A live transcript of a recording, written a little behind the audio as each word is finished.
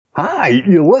Hi,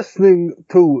 you're listening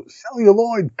to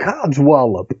Celluloid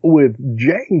Codswallop with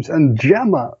James and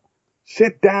Gemma.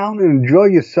 Sit down and enjoy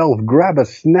yourself, grab a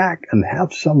snack, and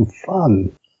have some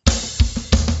fun.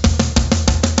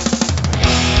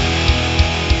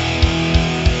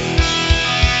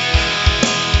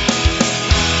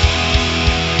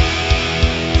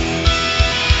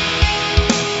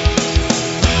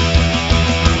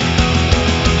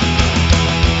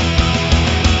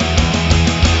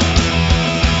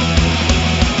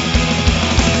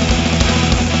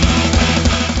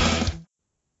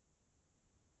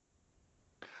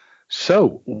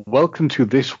 So, welcome to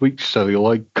this week's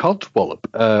Celluloid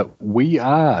Codswallop. We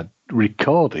are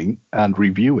recording and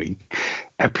reviewing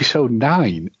episode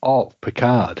 9 of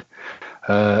Picard,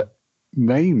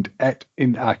 named Et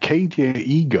in Arcadia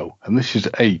Ego, and this is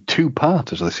a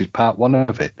two-parter, so this is part one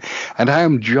of it. And I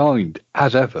am joined,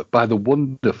 as ever, by the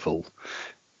wonderful,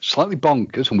 slightly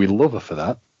bonkers, and we love her for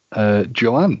that,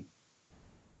 Joanne.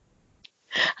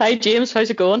 Hi, James.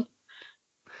 How's it going?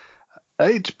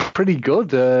 It's pretty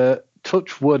good.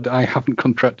 Touch wood, I haven't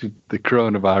contracted the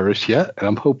coronavirus yet, and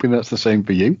I'm hoping that's the same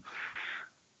for you.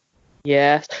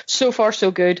 Yeah, so far so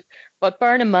good. But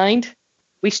bearing in mind,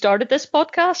 we started this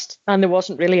podcast and there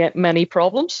wasn't really many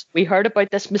problems. We heard about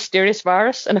this mysterious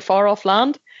virus in a far-off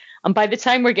land, and by the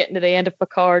time we're getting to the end of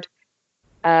Picard,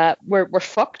 we're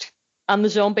fucked, and the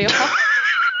zombie apocalypse.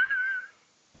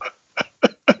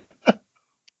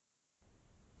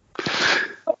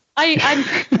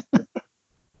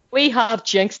 We have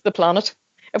jinxed the planet.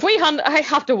 If we hadn't, I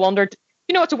have to wonder,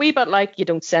 it's a wee bit like you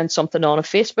don't send something on a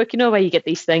Facebook, where you get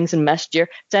these things and Messenger,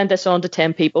 send this on to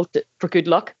 10 people for good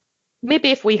luck.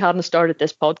 Maybe if we hadn't started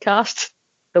this podcast,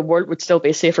 the world would still be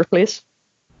a safer place.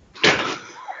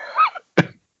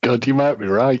 God, you might be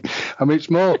right. I mean, it's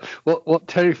more, what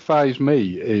terrifies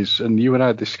me is, and you and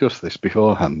I discussed this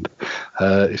beforehand,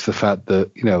 is the fact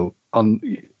that,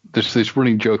 there's this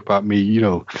running joke about me,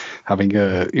 having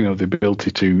the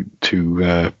ability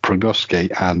to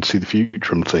prognosticate and see the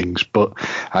future on things. But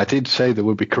I did say there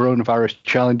would be coronavirus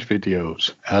challenge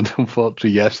videos, and unfortunately,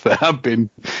 yes, there have been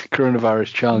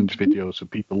coronavirus challenge videos of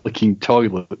people licking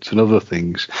toilets and other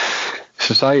things.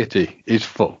 Society is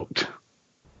fucked.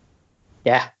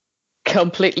 Yeah,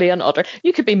 completely and utter.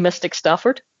 You could be Mystic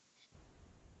Stafford.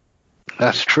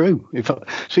 That's true.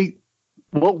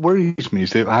 What worries me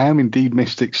is that I am indeed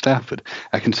Mystic Stafford.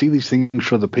 I can see these things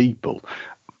for other people.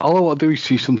 All I want to do is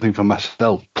see something for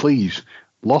myself. Please,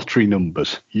 lottery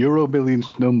numbers, Euro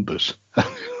Millions numbers.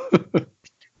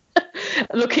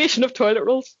 Location of toilet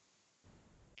rolls.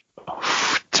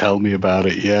 Tell me about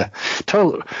it, yeah.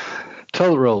 Toilet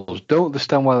rolls. Don't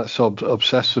understand why that's so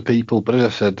obsessed with people, but as I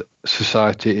said,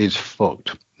 society is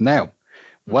fucked. Now,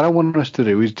 what I want us to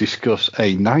do is discuss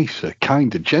a nicer,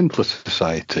 kinder, gentler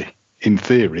society. In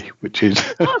theory, which is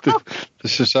the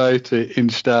society in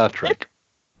Star Trek.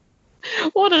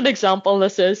 What an example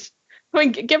this is. I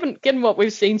mean, given what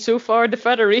we've seen so far, the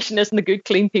Federation isn't the good,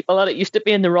 clean people that it used to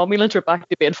be, and the Romulans are back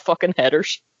to being fucking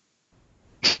headers.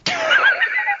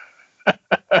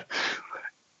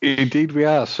 Indeed we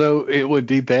are.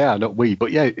 Indeed they are, not we.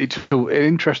 But yeah, it's an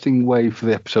interesting way for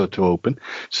the episode to open.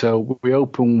 So we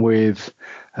open with...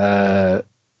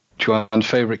 Joanne's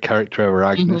favourite character ever,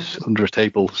 Agnes, under a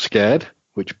table, scared,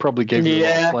 which probably gave me a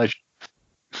lot of pleasure.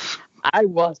 I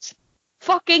was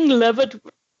fucking livid.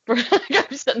 I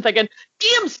was sitting thinking,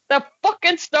 James, they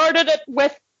fucking started it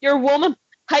with your woman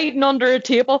hiding under a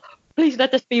table. Please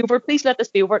let this be over. Please let this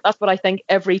be over. That's what I think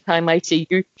every time I see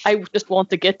you. I just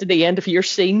want to get to the end of your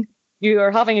scene. You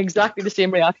are having exactly the same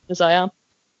reaction as I am.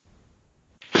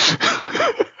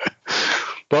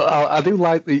 But I do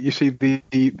like that you see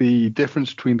the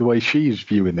difference between the way she's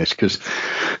viewing this, because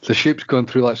the ship's going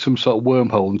through like some sort of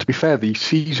wormhole. And to be fair, the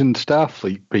seasoned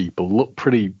Starfleet people look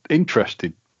pretty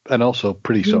interested and also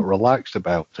pretty sort of relaxed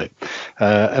about it.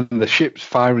 And the ship's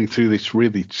firing through this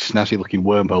really snazzy looking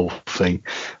wormhole thing,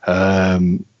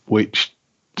 which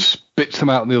spits them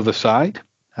out on the other side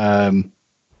and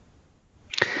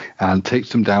takes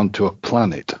them down to a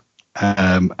planet.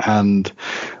 And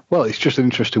well, it's just an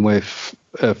interesting way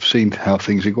of seeing how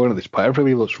things are going at this point.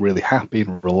 Everybody looks really happy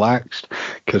and relaxed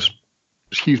because,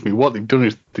 what they've done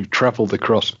is they've travelled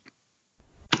across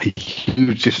a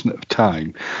huge distance of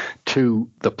time to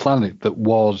the planet that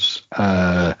was,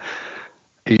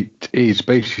 it is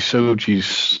basically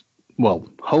Soji's,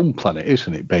 home planet,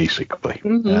 isn't it, basically?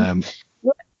 Mm-hmm.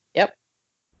 Yep.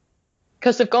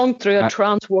 Because they've gone through a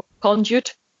transwarp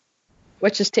conduit,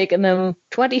 which has taken them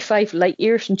 25 light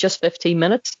years in just 15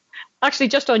 minutes. Actually,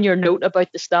 just on your note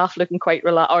about the staff looking quite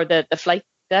relaxed, or the flight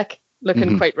deck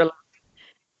looking quite relaxed,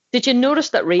 did you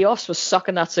notice that Rios was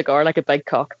sucking that cigar like a big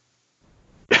cock?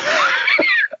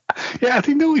 Yeah, I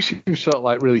think they always seem sort of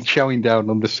like really chowing down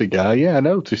on the cigar. Yeah, I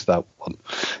noticed that one.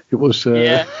 It was.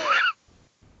 Yeah.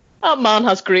 That man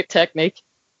has great technique.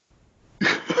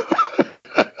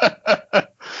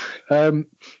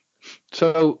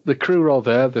 So the crew are all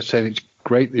there. They're saying it's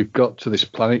great. They've got to this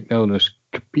planet known as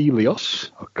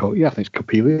Coppelius. Yeah, I think it's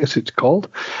Coppelius it's called.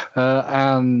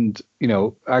 And, you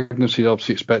know, Agnes is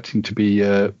obviously expecting to be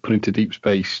put into Deep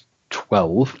Space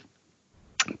 12.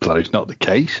 But that is not the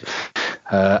case.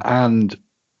 And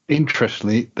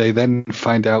interestingly, they then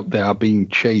find out they are being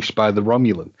chased by the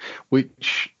Romulan,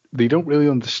 which they don't really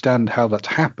understand how that's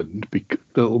happened, the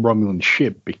little Romulan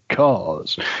ship,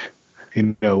 because,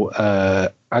 you know,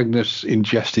 Agnes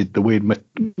ingested the weird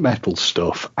metal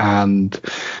stuff and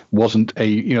wasn't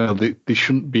they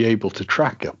shouldn't be able to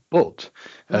track her. But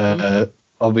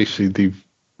obviously they've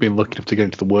been lucky enough to get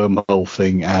into the wormhole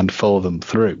thing and follow them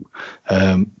through.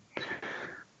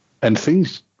 And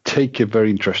things take a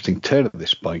very interesting turn at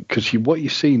this point, because what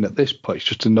you're seeing at this point is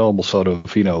just a normal sort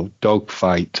of, you know,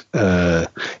 dogfight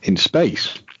in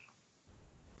space.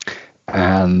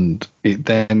 And it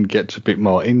then gets a bit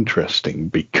more interesting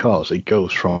because it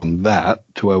goes from that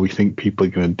to where we think people are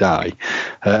going to die.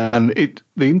 And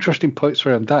the interesting points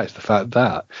around that is the fact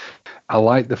that I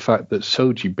like the fact that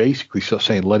Soji basically sort of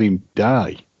saying, let him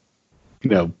die. You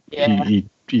know,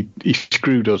 he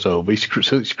screwed us over. He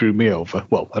screwed me over.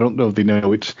 Well, I don't know if they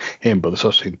know it's him, but they're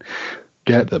sort of saying,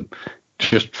 get them.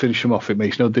 Just finish them off. It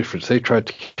makes no difference. They tried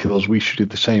to kill us. We should do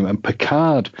the same. And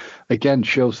Picard, again,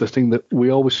 shows the thing that we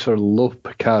always sort of love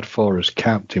Picard for as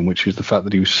captain, which is the fact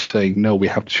that he was saying, no, we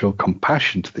have to show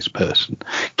compassion to this person.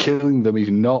 Killing them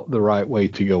is not the right way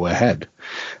to go ahead.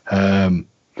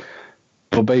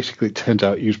 But basically, it turns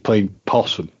out he was playing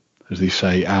possum, as they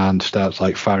say, and starts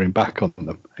like firing back on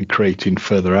them and creating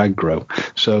further aggro.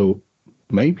 So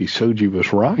maybe Soji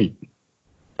was right.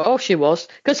 Oh, she was,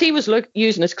 because he was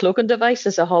using his cloaking device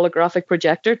as a holographic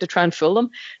projector to try and fool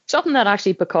them. Something that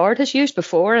actually Picard has used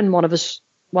before in one of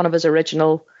his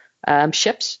original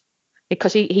ships,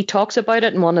 because he talks about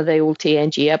it in one of the old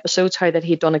TNG episodes, how that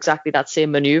he'd done exactly that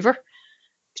same maneuver,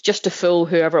 just to fool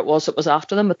whoever it was that was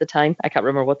after them at the time. I can't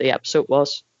remember what the episode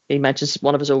was. He mentions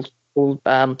one of his old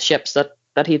ships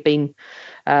that he'd been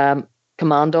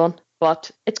command on. But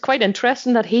it's quite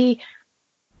interesting that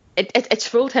it's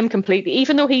fooled him completely.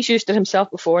 Even though he's used it himself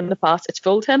before in the past, it's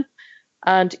fooled him.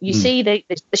 And you see the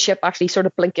ship actually sort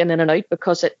of blinking in and out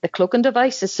because the cloaking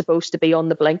device is supposed to be on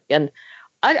the blink. And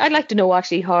I'd like to know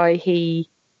actually how we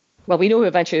know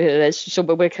eventually who it is, so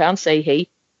but we can't say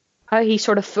how he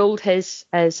sort of fooled his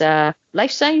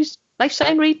life sign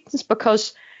readings,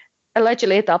 because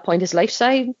allegedly at that point his life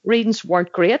sign readings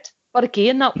weren't great. But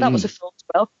again, that was a fool as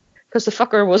well, because the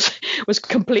fucker was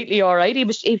completely all right.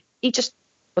 He just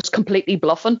was completely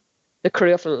bluffing the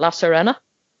crew of La Sirena.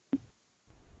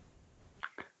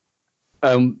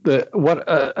 And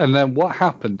then what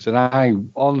happens? And I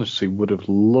honestly would have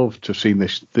loved to have seen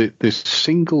this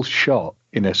single shot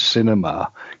in a cinema,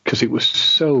 because it was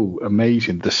so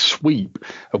amazing. The sweep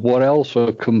of what else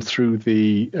will come through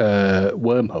the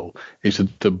wormhole is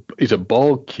a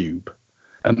Borg cube,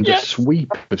 and the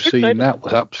sweep of seeing that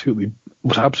was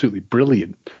absolutely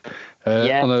brilliant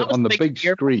on the big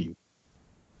screen.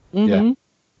 Mm-hmm. Yeah.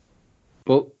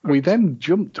 But we then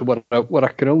jump to what I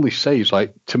can only say is,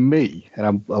 like, to me, and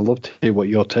I'd love to hear what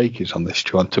your take is on this,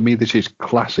 John. To me, this is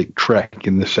classic Trek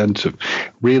in the sense of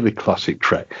really classic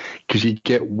Trek, because you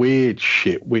get weird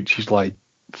shit, which is like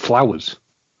flowers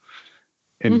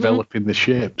enveloping the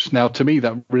ships. Now, to me,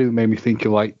 that really made me think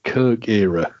of like Kirk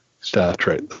era Star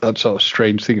Trek. That sort of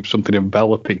strange thing of something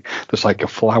enveloping that's like a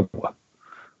flower.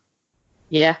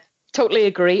 Yeah, totally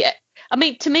agree. I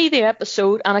mean, to me, the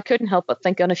episode, and I couldn't help but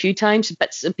think on a few times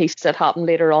bits and pieces that happened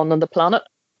later on the planet,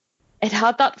 it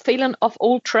had that feeling of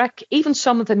old Trek. Even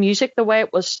some of the music, the way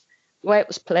it was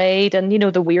played, and, you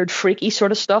know, the weird, freaky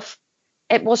sort of stuff.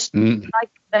 It was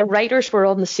like the writers were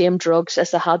on the same drugs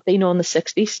as they had been on the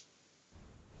 60s.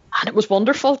 And it was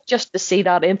wonderful just to see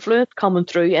that influence coming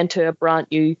through into a brand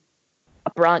new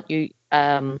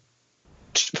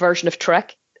version of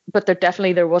Trek. But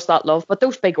there was that love. But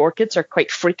those big orchids are quite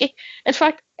freaky. In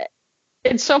fact,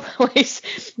 in some ways,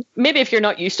 maybe if you're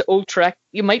not used to old Trek,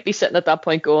 you might be sitting at that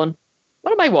point going,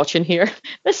 what am I watching here?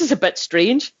 This is a bit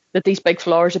strange that these big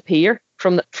flowers appear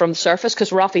from the surface,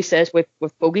 because Raffi says with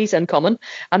bogies incoming,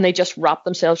 and they just wrap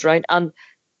themselves around and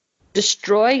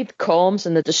destroy the comms,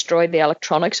 and they destroy the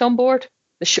electronics on board.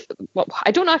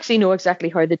 I don't actually know exactly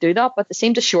how they do that, but they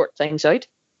seem to short things out,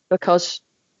 because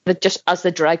as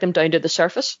they drag them down to the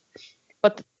surface.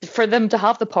 But for them to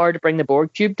have the power to bring the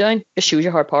Borg cube down, just shows you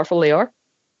how powerful they are.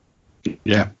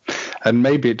 Yeah. And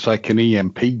maybe it's like an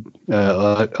EMP,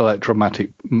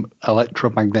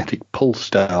 electromagnetic pulse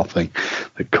style thing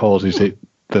that causes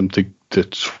them to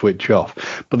switch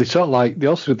off. But they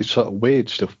also do this sort of weird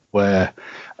stuff where,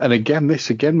 and again, this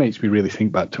makes me really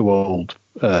think back to old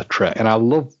Trek. And I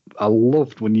loved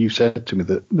when you said to me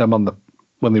that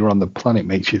when they were on the planet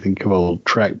makes you think of old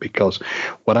Trek, because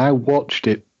when I watched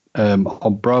it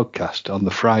on broadcast on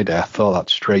the Friday, I thought that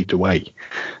straight away,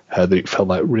 that it felt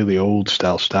like really old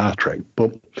style Star Trek.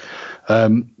 But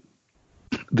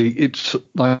it's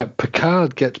like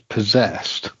Picard gets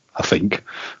possessed, I think,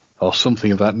 or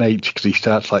something of that nature, because he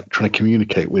starts like trying to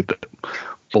communicate with the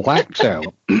blacks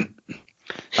out.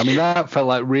 I mean, that felt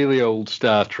like really old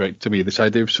Star Trek to me, this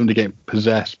idea of somebody getting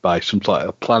possessed by some sort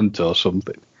of plant or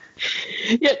something.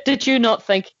 Yeah, did you not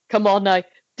think, come on now,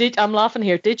 I'm laughing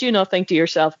here, did you not think to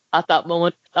yourself at that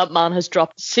moment, that man has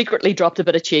secretly dropped a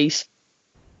bit of cheese?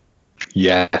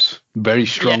 Yes, very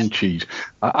strong cheese.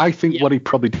 I think what he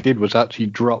probably did was actually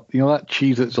drop, that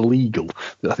cheese that's illegal.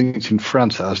 I think it's in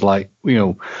France that has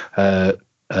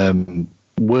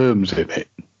worms in it.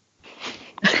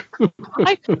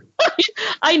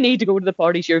 I need to go to the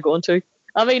parties you're going to.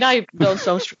 I mean, I've done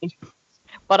some strange,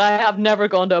 but I have never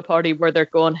gone to a party where they're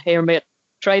going, "Here, mate,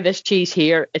 try this cheese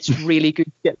here. It's really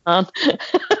good shit, man."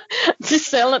 Just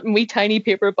sell it in wee tiny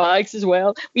paper bags as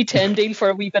well. We 10 deal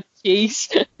for a wee bit of cheese.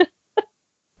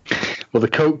 Well, the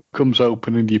Coke comes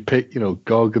open and you pick,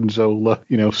 Gorgonzola,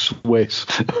 Swiss,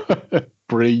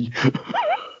 Brie.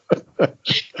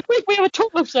 We have a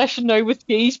total obsession now with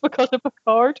cheese because of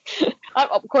Picard.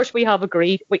 Of course, we have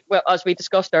agreed, as we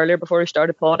discussed earlier before we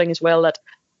started plotting as well, that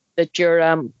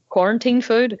your quarantine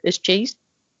food is cheese.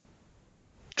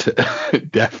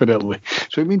 Definitely.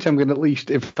 So it means I'm going to, at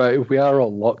least, if we are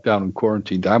all locked down and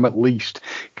quarantined, I'm at least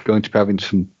going to be having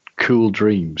some cool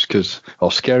dreams,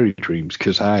 or scary dreams,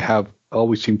 because I have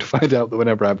always seemed to find out that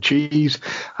whenever I have cheese,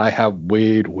 I have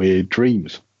weird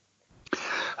dreams.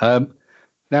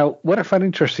 Now, what I find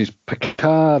interesting is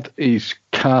Picard is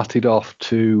carted off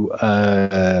to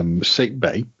sick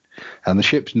bay, and the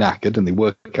ship's knackered, and they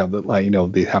work out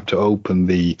that they have to open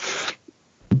the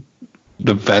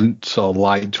vents or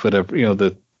lights, whatever,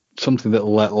 something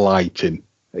that'll let light in.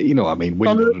 You know what I mean?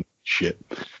 Windows and shit.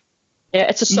 Yeah,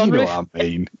 it's a sunroof. You know what I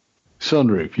mean?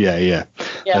 Sunroof, yeah.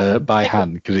 By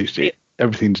hand, because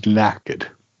everything's knackered.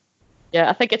 Yeah,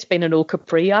 I think it's been an old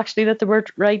Capri, actually, that they were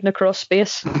riding across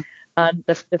space, and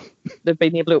they've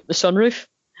been able to open the sunroof.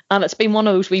 And it's been one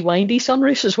of those wee windy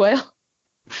sunroofs as well.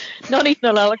 Not even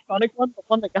an electronic one, but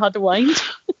one that you had to wind.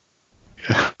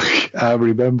 I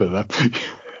remember that.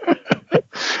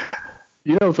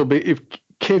 If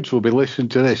kids will be listening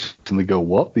to this and they go,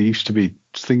 "What? There used to be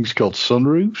things called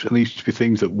sunroofs, and there used to be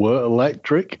things that were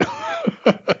electric."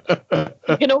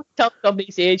 Tell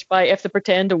somebody's age by if they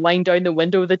pretend to wind down the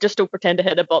window, they just don't pretend to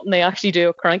hit a button, they actually do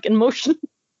a cranking motion.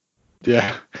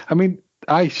 Yeah. I mean,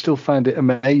 I still find it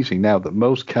amazing now that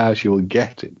most cars you'll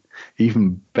get in,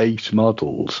 even base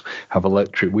models, have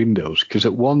electric windows, because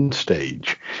at one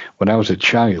stage, when I was a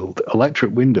child,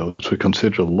 electric windows were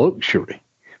considered a luxury.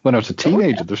 When I was a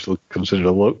teenager, they're still considered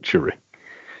a luxury.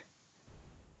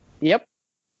 Yep.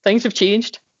 Things have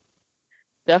changed.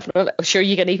 Definitely. I'm sure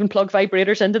you can even plug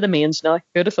vibrators into the mains now.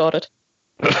 Who'd have thought it?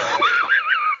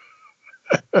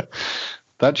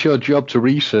 That's your job, to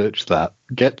research that.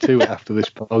 Get to it after this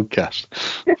podcast.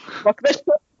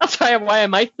 That's why I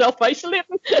might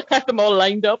self-isolating. I have them all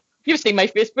lined up. You've seen my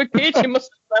Facebook page. You must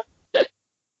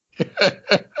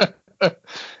have.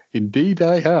 Indeed,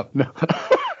 I have. No.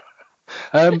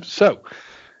 So,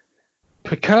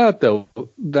 Picard, though,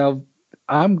 now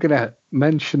I'm going to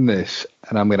mention this,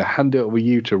 and I'm going to hand it over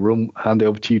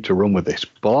to you to run with this.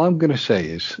 But all I'm going to say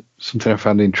is something I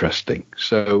found interesting.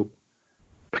 So,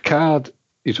 Picard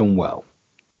is unwell.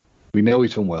 We know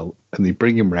he's unwell, and they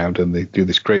bring him round and they do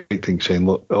this great thing saying,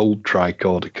 "Look, old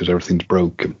tricorder, because everything's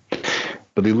broken."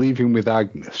 But they leave him with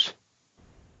Agnes.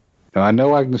 Now, I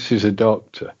know Agnes is a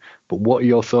doctor, but what are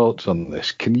your thoughts on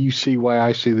this? Can you see why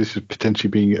I see this as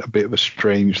potentially being a bit of a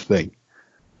strange thing?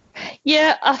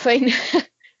 Yeah, I think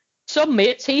some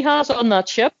mates he has on that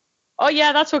ship. Oh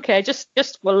yeah, that's okay. Just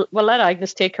we'll let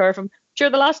Agnes take care of him. Sure,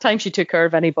 the last time she took care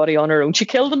of anybody on her own, she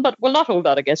killed him, but we'll not hold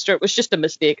that against her. It was just a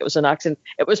mistake. It was an accident.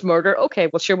 It was murder. Okay,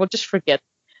 well sure, we'll just forget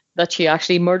that she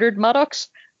actually murdered Maddox.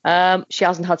 She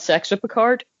hasn't had sex with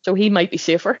Picard, so he might be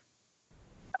safer.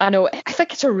 I know. I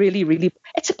think it's a really, really.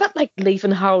 It's a bit like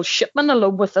leaving Harold Shipman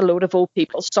alone with a load of old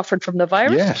people suffering from the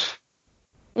virus. Yes.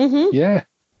 Mm-hmm. Yeah.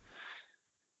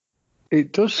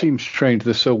 It does seem strange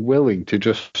they're so willing to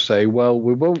just say, "Well,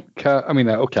 we won't." I mean,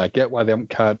 okay, I get why they haven't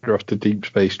carried her off to Deep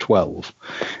Space 12,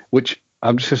 which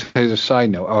I'm just going to say as a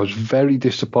side note, I was very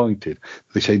disappointed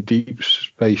that they say Deep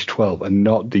Space 12 and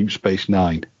not Deep Space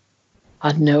 9.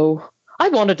 I know. I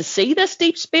wanted to see this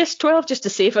Deep Space 12 just to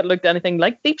see if it looked anything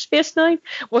like Deep Space 9.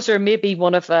 Was there maybe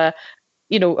one of a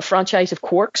franchise of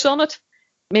Quarks on it?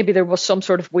 Maybe there was some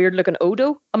sort of weird looking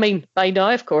Odo. I mean, by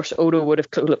now, of course, Odo would have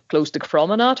closed the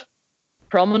Promenade.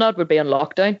 Promenade would be on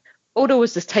lockdown. Odo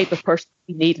is the type of person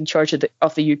we need in charge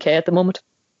of the UK at the moment.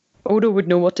 Odo would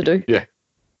know what to do. Yeah.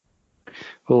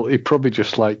 Well, he'd probably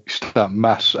just start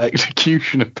mass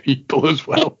execution of people as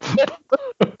well.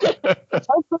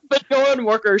 Bajoran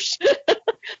workers.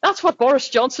 That's what Boris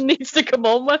Johnson needs to come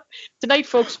on with. Tonight,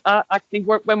 folks, actually,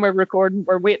 when we're recording,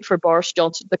 we're waiting for Boris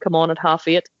Johnson to come on at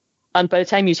 8:30. And by the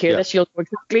time you hear this, you'll know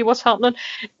exactly what's happening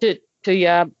to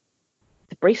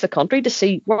brief the country to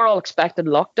see we're all expecting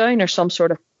lockdown or some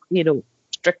sort of,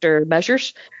 stricter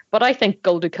measures. But I think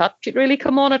Gul Dukat should really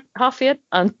come on at 8:30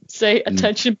 and say,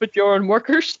 attention, Bajoran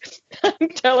workers,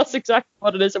 and tell us exactly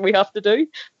what it is that we have to do.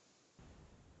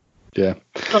 Yeah,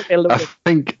 I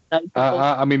think.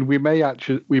 I mean, we may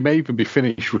even be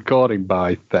finished recording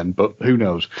by then, but who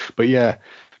knows? But yeah,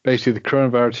 basically, the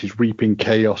coronavirus is reaping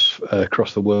chaos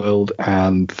across the world,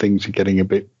 and things are getting a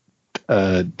bit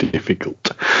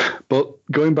difficult. But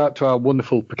going back to our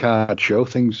wonderful Picard show,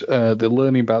 they're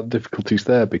learning about difficulties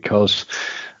there because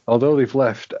although they've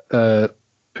left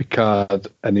Picard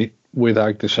with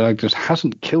Agnes, and Agnes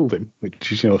hasn't killed him,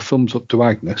 which is a thumbs up to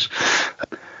Agnes.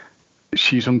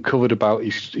 She's uncovered about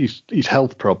his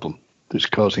health problem that's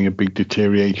causing a big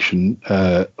deterioration,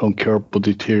 uncurable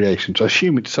deterioration. So I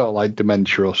assume it's sort of like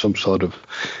dementia or some sort of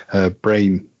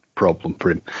brain problem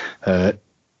for him,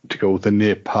 to go with the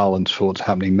near parlance for what's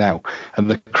happening now. And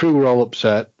the crew are all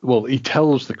upset. Well, he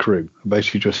tells the crew,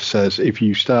 basically just says, if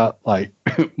you start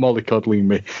mollycoddling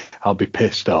me, I'll be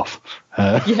pissed off.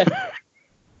 Yeah,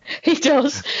 he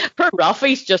does. Poor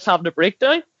Rafi's just having a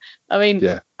breakdown. I mean,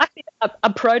 actually,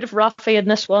 I'm proud of Rafi in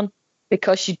this one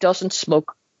because she doesn't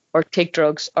smoke or take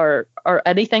drugs or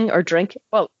anything or drink.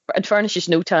 Well, in fairness, she's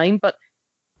no time, but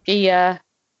she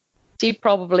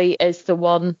probably is the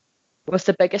one with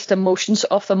the biggest emotions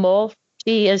of them all.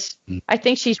 She is. I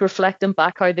think she's reflecting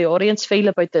back how the audience feel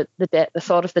about the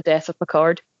thought of the death of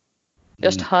Picard.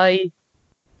 Just how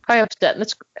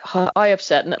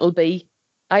upsetting it'll be,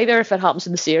 either if it happens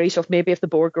in the series or maybe if the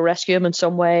Borg will rescue him in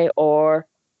some way, or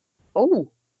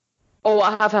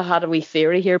I have had a wee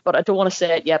theory here, but I don't want to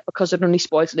say it yet because it only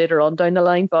spoils later on down the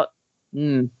line. But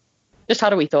just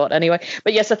had a wee thought anyway.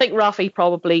 But yes, I think Rafi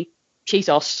probably, she's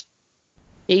us.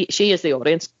 She is the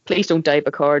audience. Please don't die,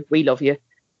 Picard. We love you.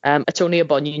 It's only a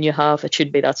bunion you have. It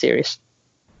shouldn't be that serious.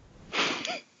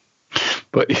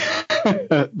 But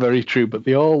very true. But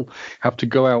they all have to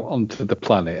go out onto the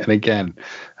planet, and again,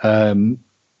 they're in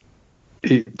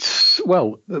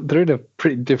a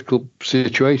pretty difficult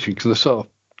situation because they're sort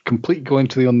of completely going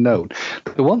to the unknown.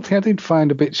 The one thing I did find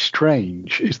a bit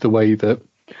strange is the way that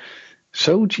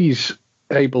Soji's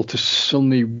able to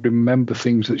suddenly remember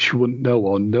things that she wouldn't know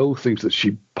or know things that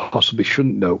she possibly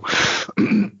shouldn't know.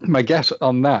 My guess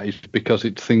on that is because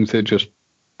it's things that are just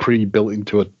pre-built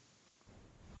into a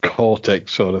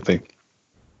cortex sort of thing.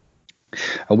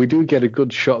 And we do get a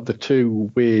good shot of the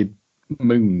two weird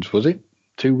moons, was it?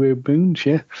 2 weird moons,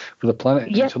 yeah, for the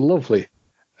planet. Yeah. It's lovely.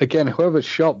 Again, whoever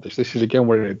shot this is again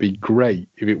where it'd be great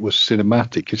if it was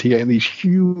cinematic, because you're getting these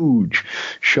huge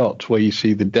shots where you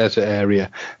see the desert area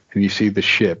and you see the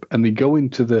ship, and they go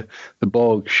into the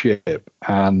Borg ship,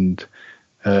 and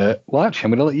actually, I'm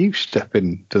going to let you step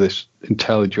into this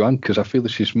entirely, Joanne, because I feel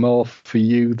this is more for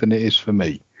you than it is for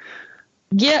me.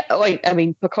 Yeah, I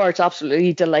mean, Picard's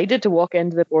absolutely delighted to walk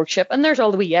into the Borg ship, and there's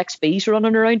all the wee XBs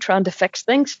running around trying to fix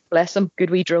things. Bless them, good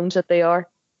wee drones that they are.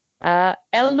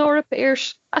 Elnor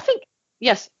appears. I think,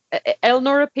 yes,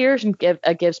 Elnor appears and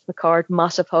gives Picard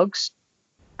massive hugs.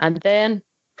 And then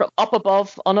from up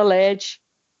above on a ledge,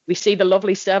 we see the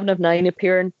lovely Seven of Nine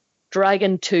appearing,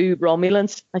 dragging 2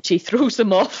 Romulans, and she throws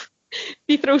them off.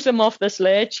 She throws them off this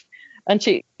ledge, and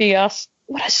she asks,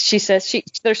 what is she says?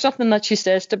 There's something that she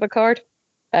says to Picard.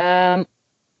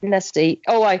 Let's see.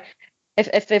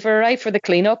 If they've arrived for the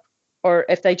cleanup, or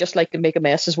if they just like to make a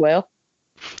mess as well.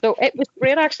 So it was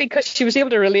great, actually, because she was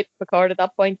able to relate to Picard at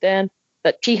that point then,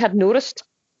 that she had noticed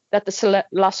that the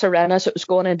La Sirena, as it was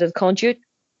going into the conduit,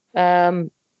 that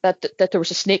there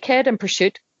was a snakehead in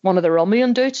pursuit, one of the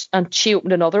Romulan dudes, and she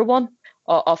opened another one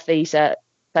of these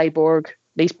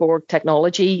Borg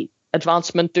technology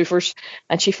advancement doofers,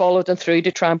 and she followed them through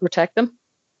to try and protect them.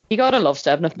 You gotta love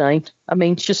Seven of Nine. I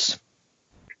mean, she's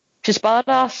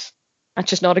badass, and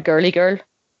she's not a girly girl,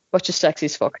 but she's sexy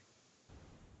as fuck.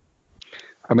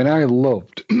 I mean, I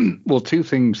loved, 2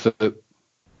 things that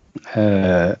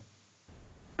I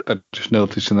just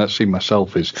noticed in that scene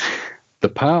myself is the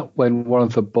part when one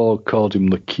of the Borg called him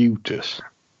Locutus,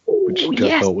 which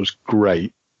I thought was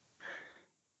great.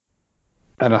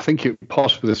 And I think it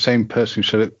possibly the same person who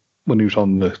said it when he was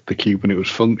on the cube and it was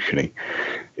functioning.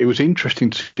 It was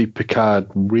interesting to see Picard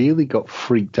really got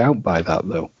freaked out by that,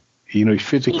 though. He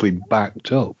physically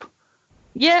backed up.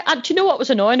 Yeah, and do you know what was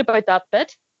annoying about that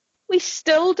bit? We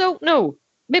still don't know.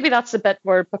 Maybe that's the bit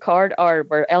where Picard or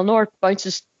where Elnor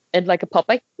bounces in like a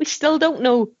puppy. We still don't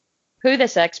know who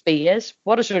this XB is,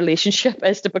 what his relationship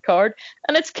is to Picard,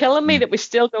 and it's killing me that we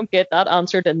still don't get that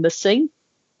answered in this scene.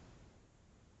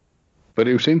 But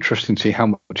it was interesting to see how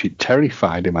much it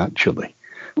terrified him, actually.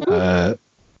 But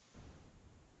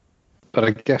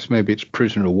I guess maybe it's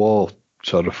prisoner of war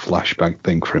sort of flashback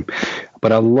thing for him.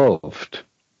 But I loved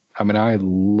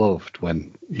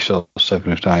when you saw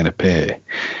Seven of Nine appear.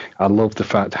 I loved the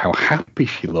fact how happy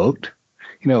she looked.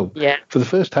 For the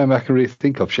first time I can really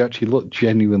think of, she actually looked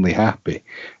genuinely happy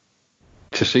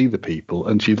to see the people,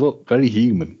 and she looked very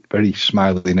human, very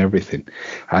smiley and everything.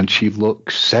 And she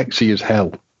looked sexy as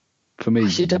hell. For me,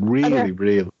 really,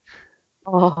 really.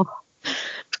 Oh,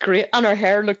 it's great. And her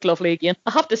hair looked lovely again.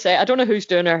 I have to say, I don't know who's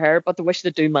doing her hair, but I wish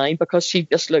they'd do mine because she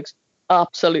just looks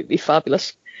absolutely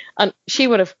fabulous. And she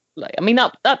would have,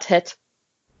 that hit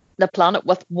the planet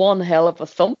with one hell of a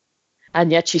thump,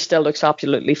 and yet she still looks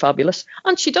absolutely fabulous.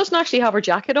 And she doesn't actually have her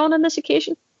jacket on this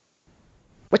occasion,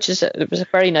 which is it was a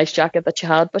very nice jacket that she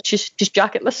had, but she's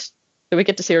jacketless. So we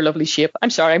get to see her lovely shape. I'm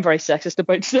sorry, I'm very sexist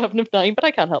about Seven of Nine, but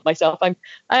I can't help myself. I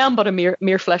am but a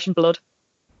mere flesh and blood.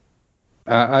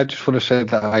 I just want to say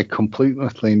that I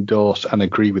completely endorse and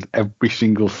agree with every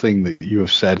single thing that you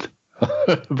have said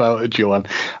about her, Joanne.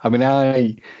 I mean,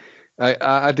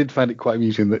 I did find it quite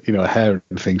amusing that her hair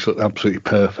and things look absolutely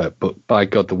perfect, but by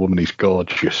God, the woman is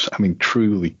gorgeous. I mean,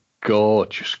 truly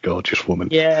gorgeous, gorgeous woman.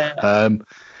 Yeah.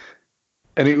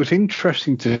 And it was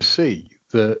interesting to see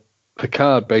that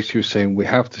Picard basically was saying we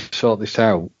have to sort this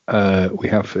out. We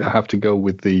have to go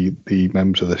with the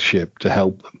members of the ship to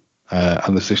help them.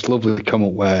 And there's this lovely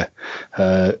comment where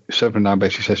Seven of Nine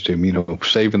basically says to him,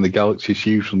 saving the galaxy is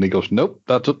usual. And he goes, nope,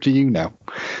 that's up to you now.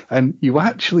 And you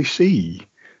actually see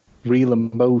real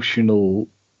emotional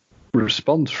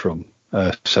response from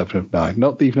Seven of Nine.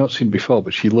 Not that you've not seen before,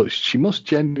 but she must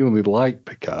genuinely like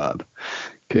Picard.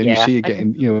 Can you see her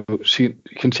getting, you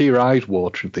can see her eyes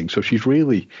water and things. So she's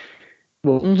really, she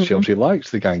obviously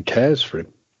likes the guy and cares for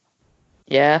him.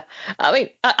 Yeah, I mean,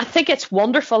 I think it's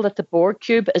wonderful that the Borg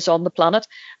cube is on the planet,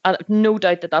 and no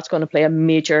doubt that that's going to play a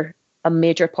major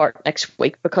part next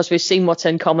week because we've seen what's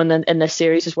incoming in this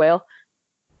series as well.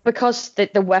 Because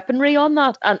the weaponry on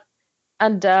that,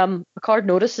 and Picard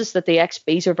notices that the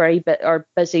XBs are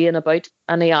busy and about,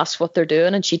 and he asks what they're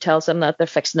doing, and she tells him that they're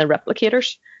fixing the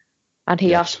replicators, and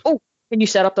he asks, "Oh, can you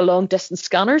set up the long distance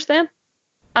scanners then?"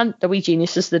 And the wee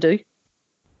geniuses they do.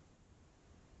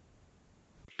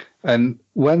 And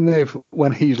when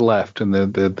he's left and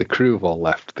the crew have all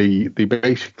left, they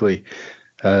basically,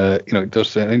 it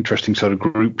does an interesting sort of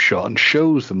group shot and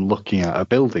shows them looking at a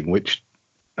building, which,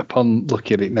 upon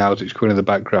looking at it now as it's going in the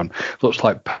background, looks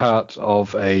like parts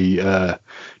of a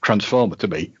transformer to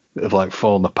me that have like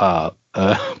fallen apart.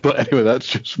 But anyway, that's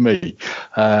just me.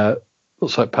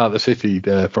 Looks like part of the city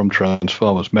from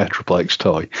Transformers Metroplex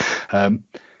toy.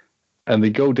 And they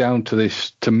go down to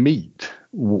this to meet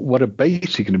what are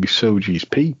basically going to be Soji's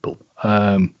people.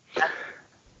 I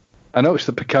noticed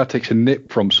that Picard takes a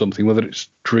nip from something, whether it's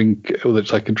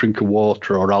like a drink of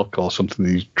water or alcohol or something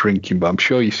that he's drinking, but I'm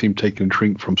sure you see him taking a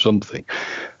drink from something.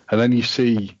 And then you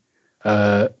see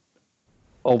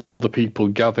all the people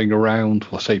gathering around,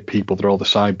 well, I say people, they're all the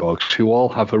cyborgs, who all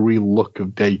have a real look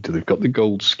of Data. They've got the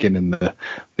gold skin and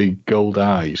the gold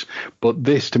eyes. But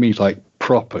this, to me, is like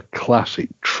proper classic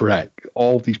Trek.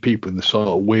 All these people in the sort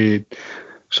of weird,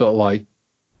 sort of like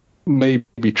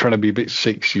maybe trying to be a bit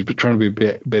 60s, but trying to be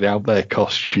a bit out there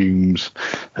costumes.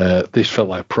 This felt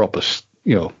like proper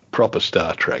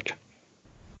Star Trek.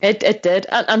 It did,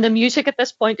 and the music at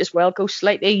this point as well goes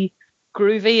slightly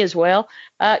groovy as well.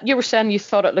 You were saying you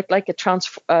thought it looked like a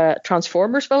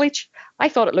Transformers village. I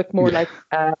thought it looked more like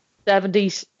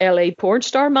 70s LA porn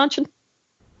star mansion.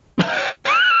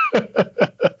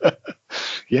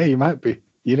 Yeah, you might be.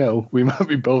 We might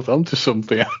be both onto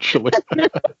something, actually.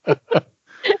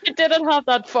 It didn't have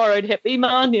that far out hippie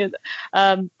man.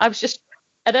 I was just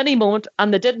at any moment,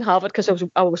 and they didn't have it because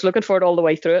I was looking for it all the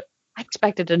way through it. I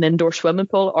expected an indoor swimming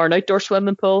pool or an outdoor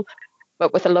swimming pool,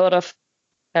 but with a lot of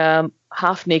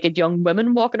half-naked young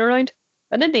women walking around.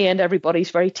 And in the end,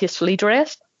 everybody's very tastefully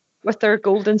dressed with their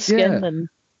golden skin,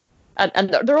 And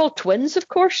they're all twins, of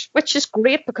course, which is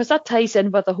great because that ties in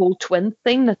with the whole twin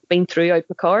thing that's been throughout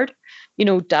Picard. You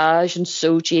know, Daj and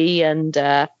Soji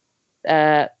and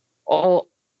all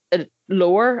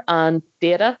Lore and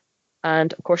Data.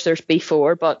 And, of course, there's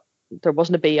B4, but there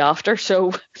wasn't a B after,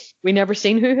 so we never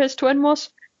seen who his twin was.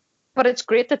 But it's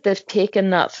great that they've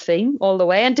taken that theme all the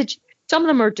way. And some of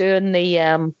them are doing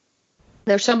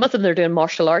there's some of them they're doing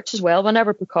martial arts as well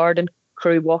whenever Picard and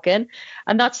crew walk in.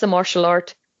 And that's the martial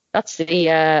art. That's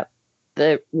the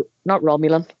not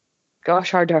Romulan.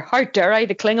 Gosh, how dare I,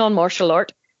 the Klingon martial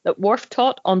art that Worf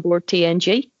taught on board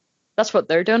TNG. That's what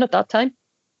they're doing at that time.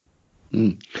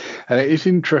 And it is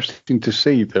interesting to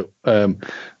see that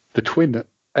the twin,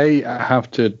 I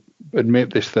have to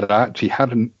admit this, that I actually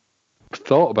hadn't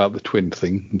thought about the twin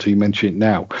thing until you mention it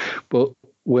now. But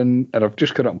and I've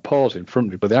just got it on pause in front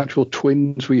of me, but the actual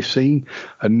twins we've seen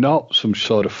are not some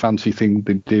sort of fancy thing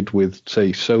they did with,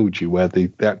 say, Soji, where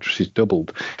the actress is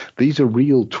doubled. These are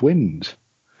real twins.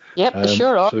 Yep, they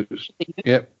sure are. So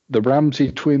yep, the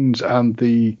Ramsey twins and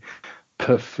the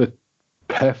Perpetuo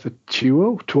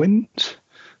twins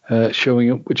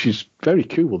showing up, which is very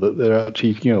cool that they're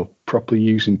actually, properly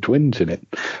using twins in it.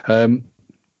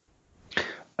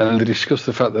 And they discuss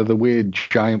the fact that the weird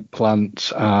giant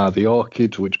plants are the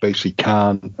orchids, which basically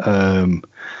can't.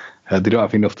 They don't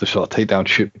have enough to sort of take down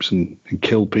ships and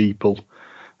kill people.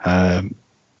 And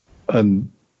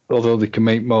although they can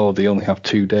make more, they only have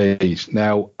 2 days.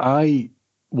 Now, I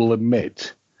will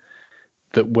admit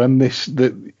that when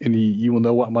and you will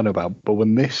know what I'm on about, but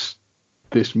when this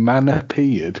man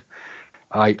appeared,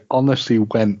 I honestly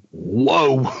went,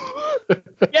 whoa.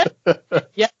 Yeah,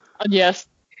 and yes.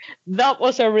 That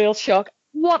was a real shock.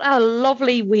 What a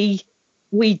lovely wee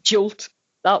jolt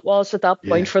that was at that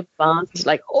point for the band. It's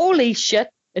like, holy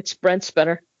shit, it's Brent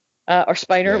Spinner. Or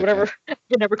Spiner, whatever. I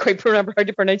never quite remember how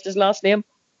to pronounce his last name.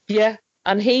 Yeah,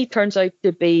 and he turns out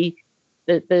to be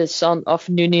the son of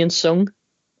Noonien Sung.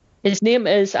 His name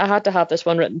is, I had to have this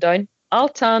one written down,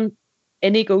 Altan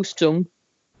Inigo Sung.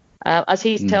 As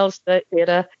he tells the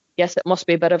Data, yes, it must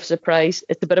be a bit of a surprise.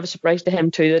 It's a bit of a surprise to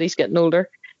him too that he's getting older.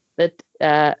 That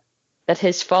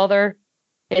his father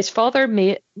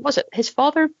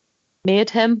made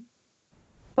him,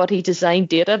 but he designed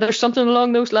Data. There's something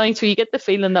along those lines. So you get the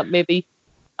feeling that maybe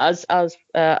as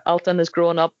Altan has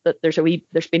grown up, that there's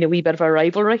been a wee bit of a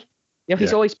rivalry.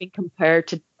 He's always been compared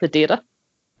to Data.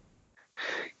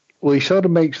 Well, he sort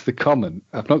of makes the comment,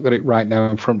 I've not got it right now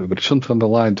in front of me, but it's something on the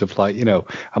lines of like,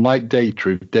 I'm like Data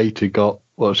if Data got,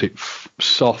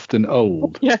 soft and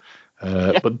old. Yeah.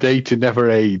 But Data never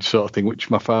aged, sort of thing,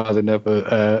 which my father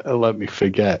never let me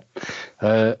forget.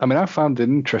 I found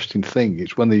an interesting thing.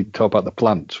 It's when they talk about the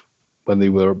plants, when they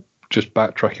were just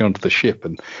backtracking onto the ship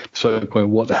and sort of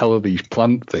going, what the hell are these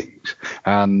plant things?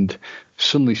 And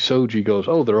suddenly Soji goes,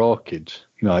 oh, they're orchids.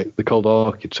 They're called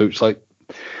orchids. So it's like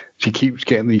she keeps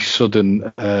getting these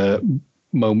sudden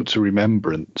moments of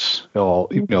remembrance, or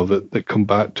that come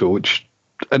back to her, which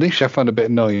initially I found a bit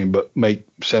annoying, but make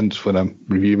sense when I'm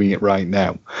reviewing it right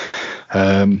now.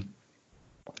 I'll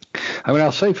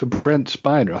say for Brent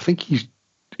Spiner, I think he's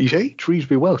aged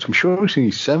reasonably well. I'm sure he's in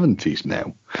his 70s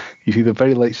now. He's either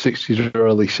very late 60s or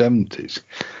early 70s.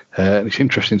 And it's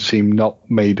interesting to see him not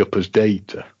made up as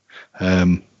Data.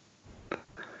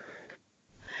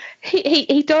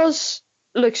 He does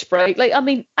look sprightly.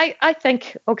 I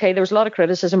think, okay, there was a lot of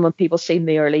criticism when people seen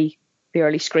the early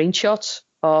screenshots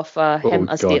of him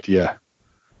as Data.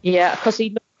 Yeah, because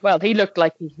he looked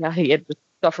like he had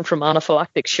suffering from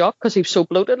anaphylactic shock because he was so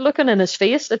bloated looking in his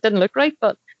face. It didn't look right,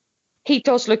 but he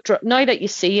does look. Now that you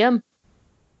see him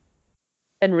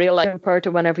in real life compared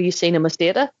to whenever you seen him as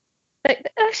Data,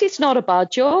 actually, it's not a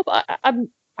bad job.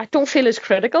 I don't feel as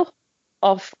critical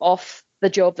of the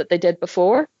job that they did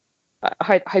before,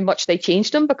 how much they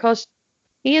changed him, because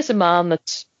he is a man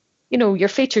that's, your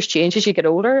features change as you get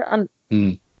older, and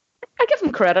I give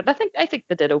him credit. I think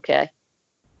they did okay.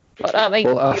 But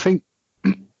I think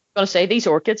I'm going to say these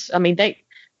orchids.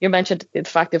 You mentioned the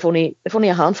fact they've only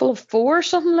a handful of 4 or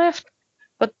something left,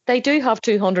 but they do have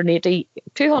 218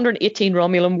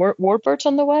 Romulan warbirds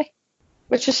on the way,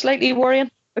 which is slightly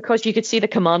worrying because you could see the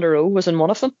Commander O was in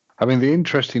one of them. The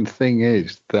interesting thing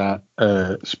is that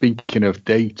speaking of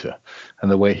Data and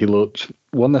the way he looked,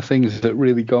 one of the things that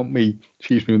really got me,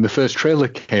 when the first trailer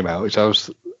came out, is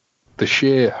the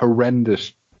sheer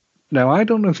horrendous. Now, I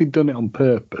don't know if he'd done it on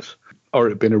purpose or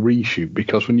it had been a reshoot,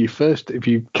 because if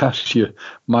you cast your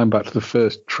mind back to the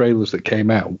first trailers that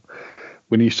came out,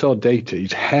 when you saw Data,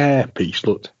 his hairpiece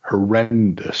looked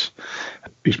horrendous.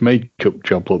 His makeup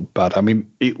job looked bad.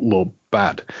 It looked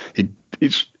bad.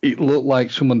 it looked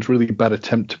like someone's really bad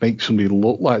attempt to make somebody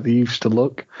look like they used to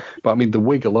look. But I mean, the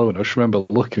wig alone, I just remember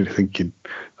looking and thinking,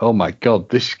 oh my God,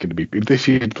 this is going to be, if this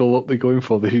is the look they're going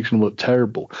for, this is going to look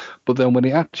terrible. But then when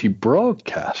it actually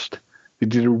broadcast, they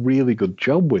did a really good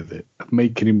job with it of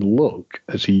making him look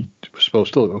as he was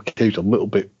supposed to look. Okay, he was a little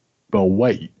bit more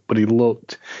weight, but he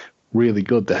looked really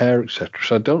good, the hair, etc.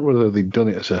 So I don't know whether they've done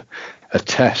it as a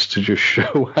test to just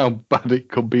show how bad it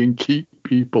could be and keep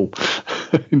people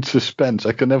in suspense.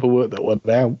 I could never work that one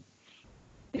out.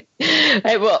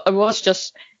 It was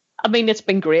just, I mean, it's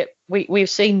been great. We've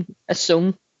seen a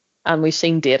song and we've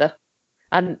seen Data.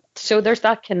 And so there's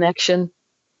that connection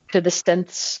to the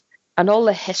synths and all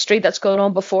the history that's gone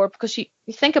on before, because you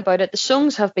think about it, the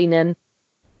songs have been in,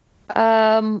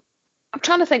 I'm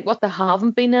trying to think what they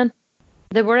haven't been in.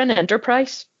 They were in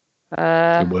Enterprise.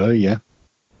 They were, yeah.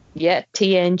 Yeah,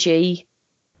 TNG.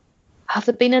 Have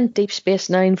they been in Deep Space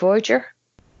Nine, Voyager?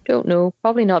 Don't know.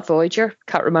 Probably not Voyager.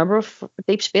 Can't remember if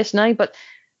Deep Space Nine, but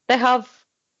they have.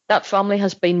 That family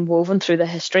has been woven through the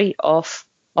history of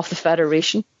the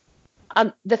Federation.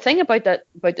 And the thing about the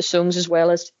songs as well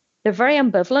is they're very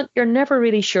ambivalent. You're never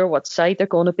really sure what side they're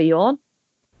going to be on.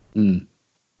 Mm.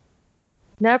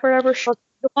 Never ever sure.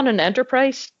 The one in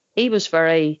Enterprise, he was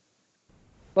very.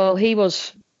 Well, he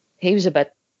was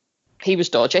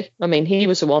dodgy. I mean, he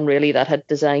was the one really that had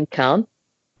designed Khan,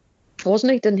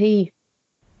 wasn't he? Didn't he?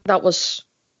 That was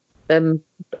I'm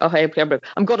going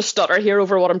to stutter here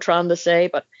over what I'm trying to say,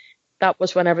 but that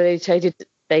was whenever they decided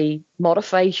they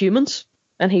modify humans,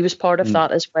 and he was part of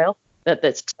that as well.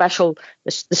 That special,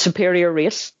 the superior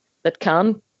race that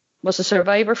Khan was a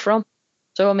survivor from.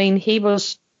 So I mean, he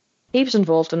was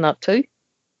involved in that too.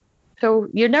 So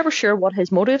you're never sure what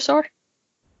his motives are.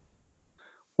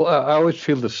 Well, I always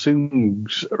feel the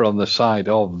Soongs are on the side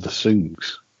of the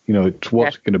Soongs. You know, it's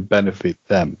what's going to benefit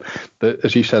them.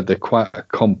 As you said, they're quite a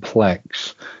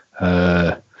complex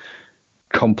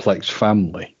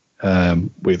family,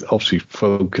 with obviously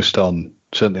focused on,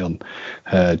 certainly on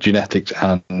genetics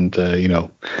and,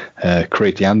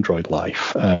 creating android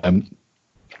life. And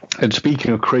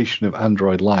speaking of creation of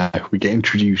android life, we get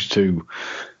introduced to,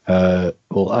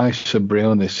 Isa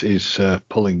Briones is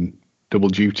pulling double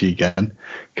duty again,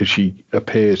 because she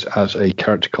appears as a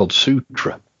character called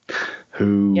Sutra,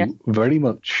 who very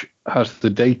much has the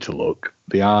Data look,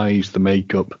 the eyes, the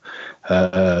makeup,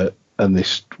 and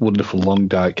this wonderful long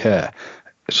dark hair.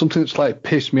 Something that's like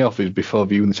pissed me off is before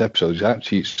viewing this episode is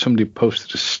actually somebody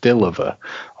posted a still of her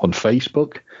on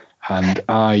Facebook, and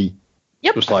I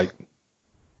was like,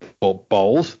 well,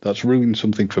 balls, that's ruined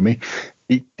something for me.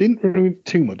 It didn't ruin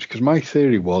too much, because my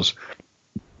theory was,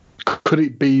 could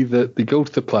it be that they go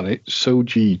to the planet,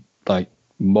 Soji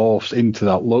morphs into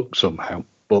that look somehow?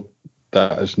 But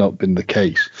that has not been the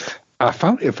case. I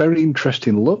found it a very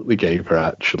interesting look they gave her,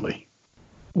 actually,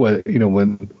 where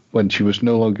when she was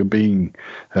no longer being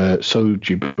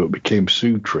Soji but became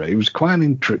Sutra. It was quite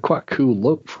a cool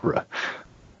look for her,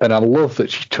 and I love that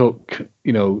she took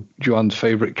Joanne's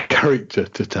favourite character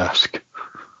to task.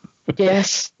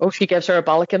 Yes. Oh, she gives her a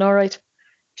bollocking, all right.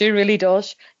 She really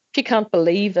does. She can't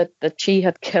believe that she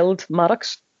had killed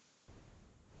Maddox.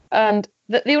 And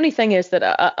the only thing is that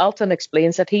Alton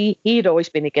explains that he had always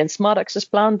been against Maddox's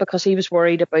plan because he was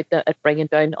worried about it bringing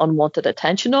down unwanted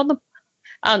attention on them,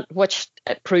 and which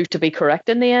it proved to be correct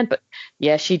in the end. But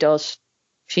yeah, she does.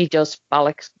 She just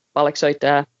bollocks out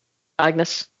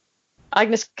Agnes.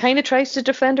 Agnes kind of tries to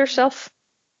defend herself.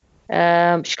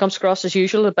 She comes across as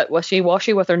usual a bit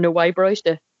wishy-washy with her no eyebrows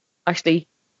to actually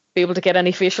be able to get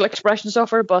any facial expressions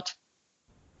off her, but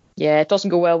yeah, it doesn't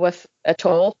go well at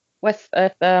all with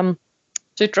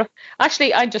Sutra.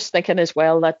 Actually, I'm just thinking as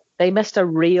well that they missed a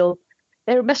real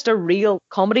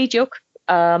comedy joke.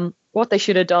 What they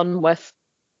should have done with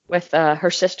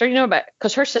her sister,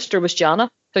 because her sister was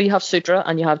Jana. So you have Sutra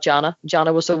and you have Jana.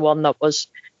 Jana was the one that was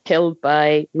killed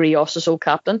by Rios's old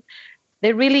captain.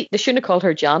 They shouldn't have called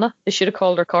her Jana. They should have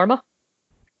called her Karma.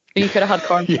 You could have had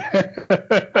Karma.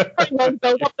 I'm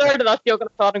build up there to that joke, and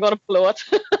I thought I'm going to blow it.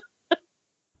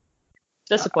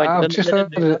 Disappointed. I've just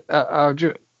had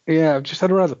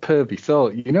a rather pervy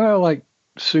thought. You know how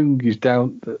Soong is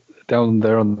down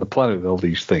there on the planet with all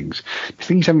these things. Do you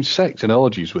think he's having sex and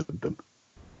orgies with them?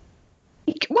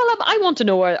 Well, I want to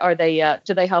know: are they?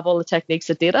 Do they have all the techniques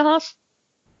that Data has?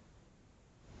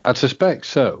 I suspect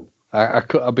so.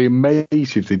 I'd be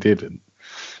amazed if they didn't.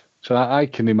 So I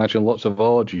can imagine lots of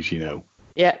orgies, Yeah,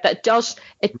 it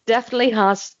definitely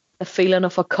has a feeling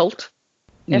of a cult.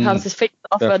 It has this feeling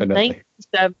of definitely.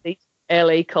 A 1970s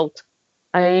LA cult.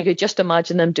 And you could just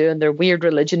imagine them doing their weird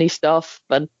religion-y stuff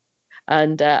and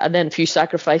then a few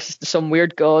sacrifices to some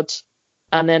weird gods.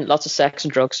 and then lots of sex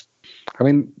and drugs. I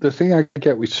mean, the thing I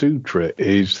get with Sutra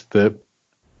is that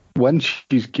when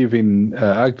she's giving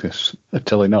Agnes a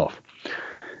telling off,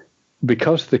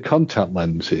 because the contact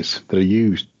lenses that are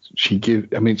used,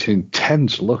 I mean, it's an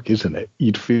intense look, isn't it?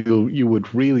 You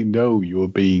would really know you were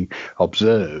being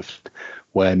observed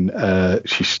when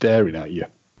she's staring at you.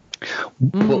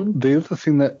 But the other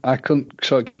thing that I couldn't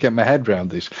sort of get my head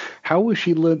around is, how has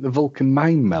she learnt the Vulcan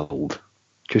mind meld?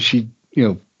 Because she,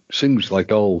 seems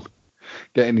like all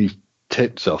getting these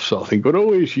tits off sort of thing, but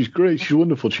oh, she's great, she's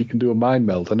wonderful, she can do a mind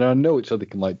meld. And I know it's so they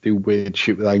can like do weird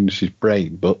shit with Agnes's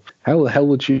brain, but how the hell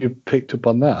would you have picked up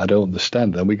on that? I don't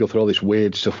understand. And we go through all this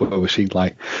weird stuff where we see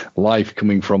like life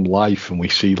coming from life, and we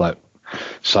see like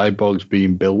cyborgs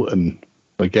being built, and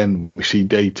again we see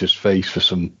Data's face for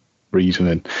some reason,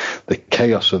 and the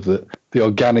chaos of the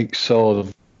organic sort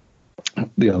of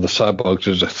the cyborgs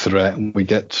as a threat, and we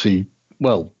get to see,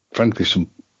 well, frankly,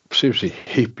 some seriously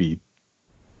hippie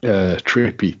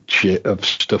trippy shit of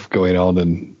stuff going on,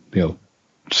 and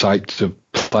sites of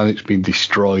planets being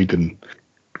destroyed, and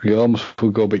we almost will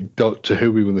go a bit Doctor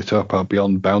Who when they talk about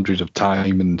beyond boundaries of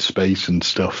time and space and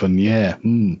stuff,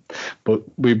 and but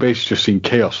we basically just seen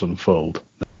chaos unfold.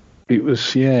 It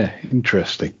was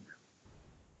interesting.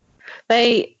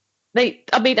 I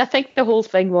mean, I think the whole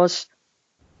thing was,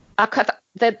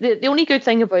 the only good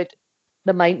thing about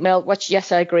the mind meld, which,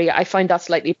 yes, I agree, I find that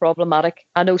slightly problematic.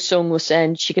 I know Sung was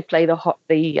saying she could play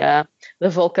the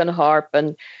Vulcan harp,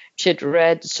 and she'd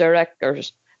read Zurich, or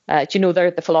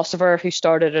the philosopher who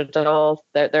started it all,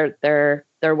 their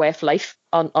way of life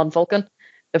on Vulcan,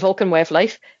 the Vulcan way of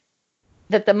life.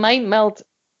 That the mind meld,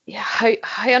 how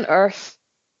on earth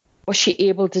was she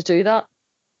able to do that?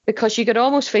 Because you could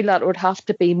almost feel that it would have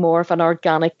to be more of an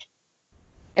organic.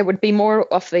 It would be more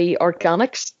of the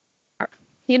organics,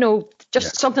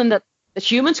 something that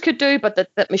humans could do, but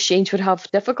that machines would have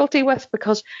difficulty with.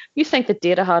 Because you think that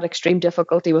Data had extreme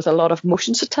difficulty with a lot of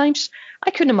motions at times. I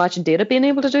couldn't imagine Data being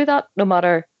able to do that, no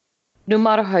matter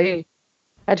how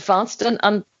advanced.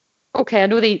 And okay, I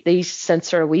know these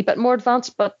synths are a wee bit more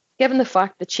advanced, but given the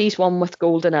fact that she's one with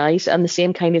golden eyes and the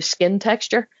same kind of skin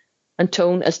texture and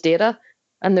tone as Data,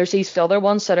 and there's these other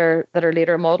ones that are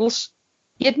later models,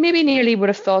 you'd maybe nearly would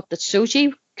have thought that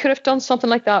Soji could have done something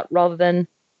like that rather than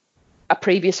a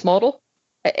previous model.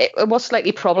 It was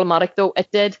slightly problematic, though.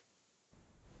 It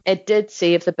did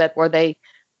save the bit where they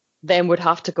then would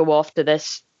have to go off to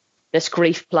this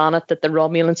grief planet that the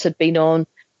Romulans had been on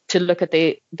to look at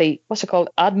the what's it called,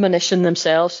 admonition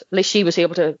themselves. At least she was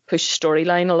able to push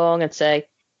storyline along and say,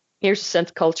 here's a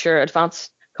synth culture,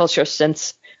 advanced culture of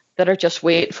synths that are just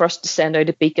waiting for us to send out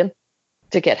a beacon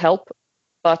to get help.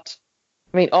 But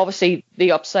I mean, obviously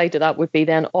the upside to that would be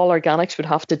then all organics would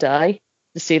have to die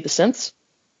to save the synths.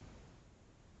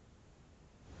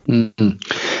 Mm-hmm.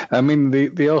 I mean,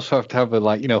 they also have to have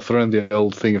throw in the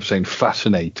old thing of saying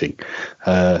fascinating,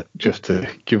 just to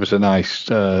give us a nice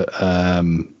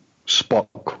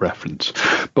Spock reference.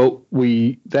 But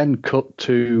we then cut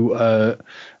to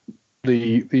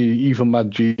the evil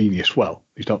mad genius. Well,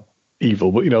 he's not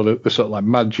evil, but the sort of like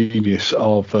mad genius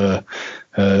of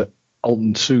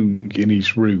Alton Soong in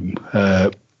his room,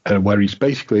 where he's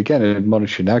basically again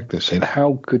admonishing Agnes, saying,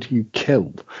 "How could you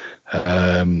kill?"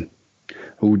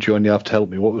 Oh, John, you have to help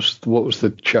me. What was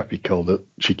the chap he called that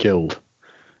she killed?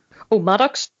 Oh,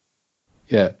 Maddox.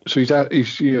 Yeah, so he's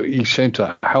saying to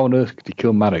her, how on earth could he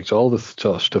kill Maddox? All the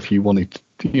sort of stuff you wanted,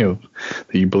 that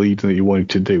you believed that you wanted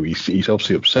to do. He's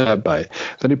obviously upset by it.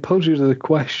 Then he poses the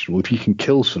question: well, if you can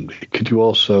kill somebody, could you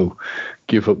also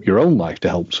give up your own life to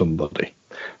help somebody?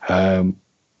 And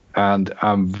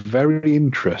I'm very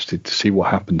interested to see what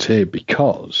happens here,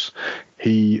 because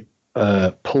he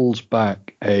pulls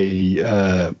back he's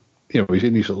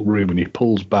in his little room and he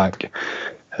pulls back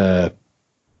a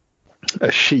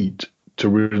sheet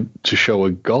to show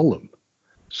a golem.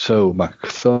 So my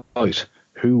thought is,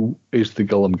 who is the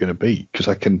golem going to be? Because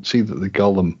I can see that the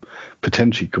golem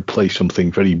potentially could play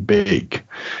something very big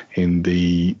in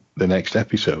the next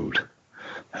episode.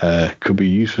 Could be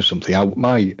used for something.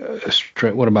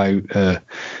 One of my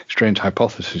strange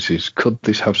hypotheses is, could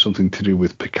this have something to do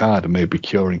with Picard and maybe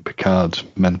curing Picard's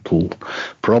mental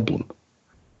problem?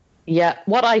 Yeah,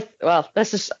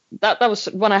 that was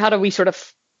when I had a wee sort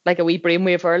of like a wee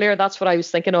brainwave earlier. That's what I was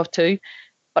thinking of too.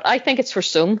 But I think it's for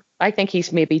Sung. I think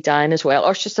he's maybe dying as well,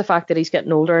 or it's just the fact that he's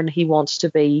getting older and he wants to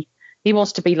be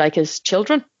like his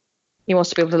children. He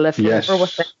wants to be able to live forever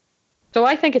with them. So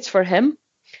I think it's for him.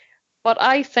 But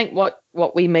I think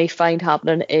what we may find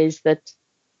happening is that,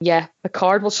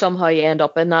 Picard will somehow end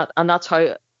up in that, and that's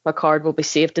how Picard will be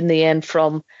saved in the end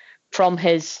from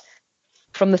his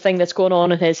from the thing that's going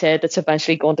on in his head that's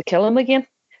eventually going to kill him again.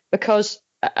 Because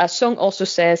Sung also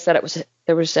says that it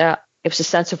was a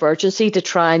sense of urgency to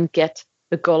try and get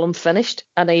the golem finished,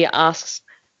 and he asks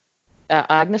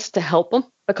Agnes to help him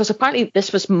because apparently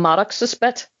this was Maddox's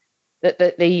bit.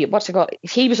 The what's it called?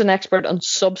 He was an expert on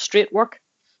substrate work,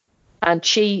 and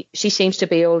she seems to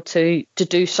be able to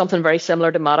do something very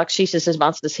similar to Maddox. She's as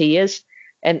advanced as he is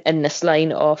in this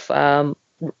line of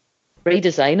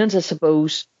redesigning, I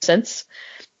suppose, since.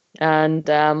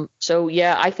 And so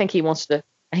yeah, I think he wants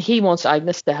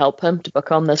Agnes to help him to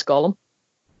become this golem,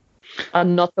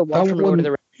 and not the one from Lord of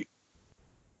the Rings.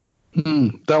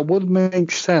 That would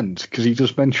make sense because he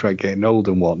does mention about getting old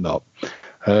and whatnot.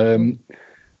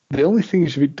 The only thing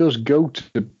is, if it does go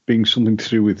to being something to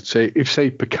do with, say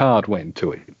Picard went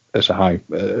into it as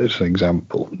an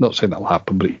example, not saying that'll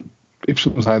happen, but if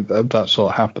something like that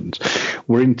sort of happens,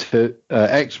 we're into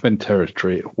X-Men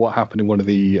territory. What happened in one of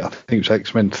the, I think it was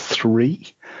X-Men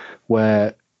 3,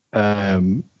 where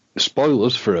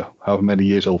spoilers for however many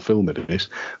years old film it is,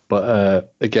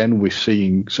 but again, we're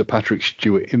seeing Sir Patrick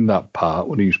Stewart in that part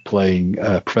when he's playing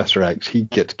Professor X. He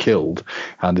gets killed,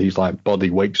 and his body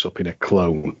wakes up in a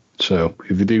clone. So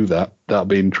if they do that, that'll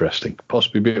be interesting.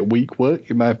 Possibly a bit of weak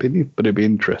work, in my opinion, but it'd be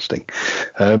interesting.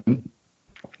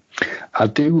 I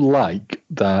do like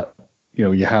that,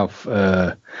 you have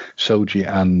Soji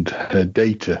and her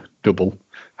Data double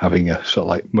having a sort of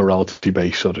like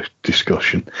morality-based sort of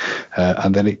discussion.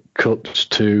 And then it cuts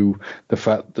to the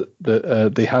fact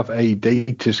that they have a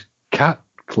Data's cat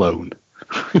clone.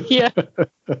 Yeah.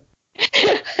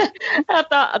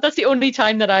 That's the only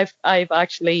time that I've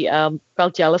actually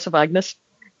felt jealous of Agnes.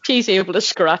 She's able to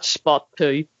scratch Spot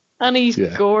too. And he's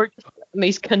gorgeous and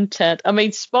he's content. I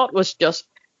mean, Spot was just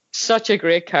such a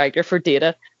great character for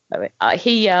Data. I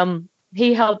mean,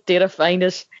 he helped Data find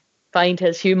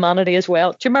his humanity as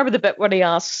well. Do you remember the bit where he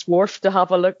asks Worf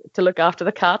to look after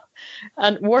the cat,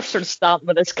 and Worf sort of standing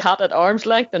with his cat at arm's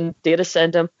length, and Data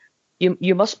said to him,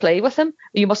 "You must play with him.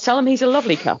 You must tell him he's a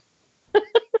lovely cat."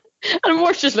 And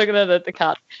Worf's just looking at the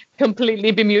cat, completely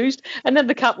bemused. And then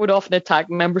the cat would often attack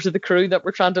members of the crew that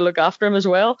were trying to look after him as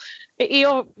well.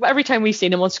 Every time we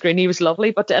seen him on screen, he was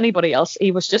lovely, but to anybody else, he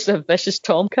was just a vicious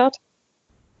tomcat.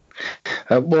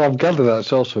 Well, I've gathered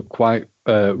that's also quite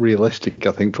realistic,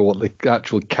 I think, for what the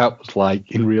actual cat was like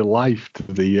in real life to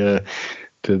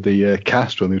the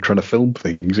cast when they were trying to film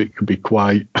things. It could be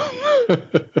quite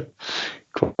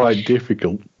quite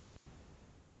difficult.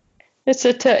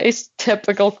 It's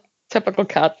typical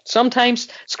cat. Sometimes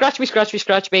scratch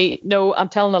me. No, I'm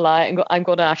telling a lie. I'm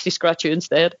going to actually scratch you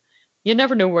instead. You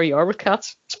never know where you are with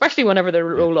cats, especially whenever they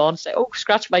roll on and say, "Oh,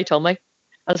 scratch my tummy."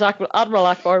 As Admiral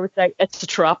Akbar would say, "It's a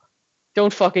trap.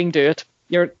 Don't fucking do it.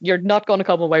 You're not going to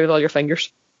come away with all your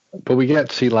fingers." But we get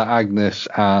to see Agnes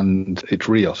and it's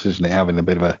Rios, isn't it, having a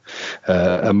bit of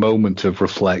a moment of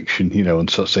reflection, and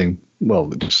sort of saying,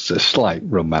 well, it's a slight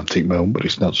romantic moment, but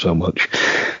it's not so much.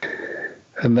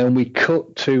 And then we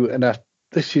cut to, and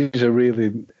this is a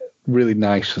really, really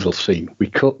nice little scene. We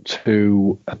cut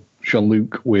to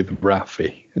Jean-Luc with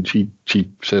Raffi, and she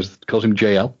calls him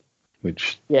JL,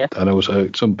 which I know has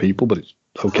hurt some people, but it's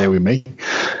okay with me.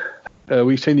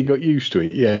 We saying you got used to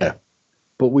it, yeah.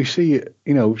 But we see,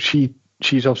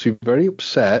 she's obviously very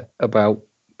upset about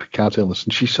Picard's illness,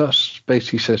 and she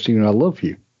basically says to I love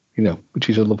you, which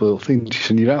is a lovely little thing. She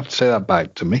said, you don't have to say that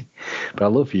back to me, but I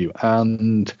love you.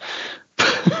 And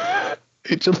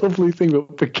it's a lovely thing,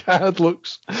 but Picard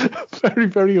looks very,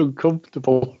 very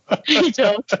uncomfortable. He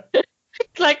does.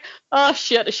 It's like, oh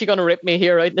shit, is she going to rip me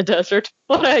here out in the desert?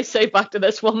 What do I say back to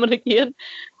this woman again?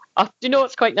 Do you know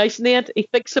what's quite nice in the end? He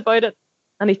thinks about it,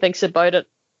 and he thinks about it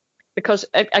because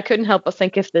I couldn't help but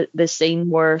think of the scene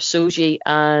where Soji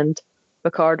and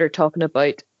Picard are talking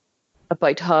about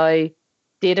how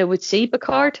Data would see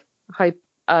Picard,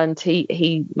 and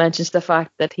he mentions the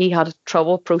fact that he had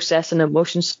trouble processing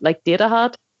emotions like Data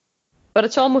had. But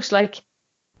it's almost like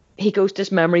he goes to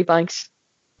his memory banks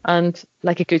and,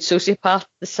 like a good sociopath,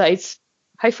 decides,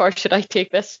 how far should I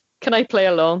take this? Can I play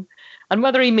along? And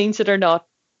whether he means it or not,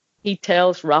 he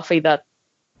tells Raffi that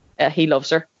he loves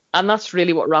her. And that's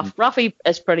really what Raffi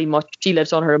is pretty much. She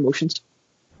lives on her emotions.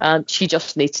 And she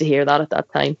just needs to hear that at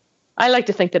that time. I like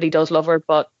to think that he does love her,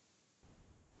 but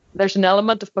there's an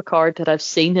element of Picard that I've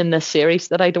seen in this series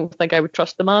that I don't think I would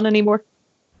trust the man anymore.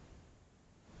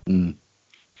 I mean,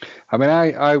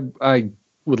 I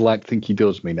would like to think he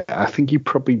does mean it. I think he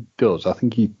probably does. I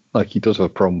think he does have a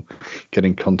problem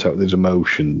getting in contact with his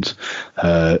emotions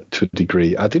to a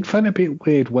degree. I did find it a bit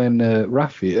weird when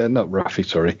Rios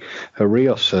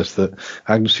says that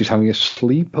Agnes is having a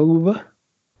sleepover.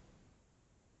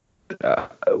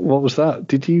 what was that?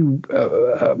 Did you?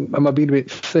 Am I being a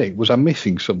bit thick? Was I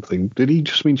missing something? Did he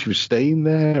just mean she was staying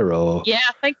there, or? Yeah,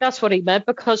 I think that's what he meant,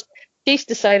 because she's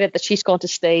decided that she's going to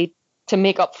stay to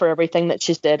make up for everything that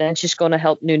she's did, and she's going to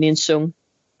help Noonien Sung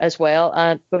as well,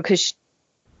 and because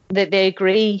they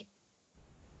agree.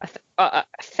 I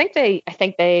think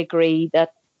they agree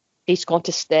that he's going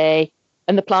to stay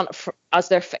in the planet as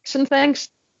they're fixing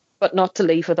things, but not to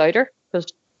leave without her,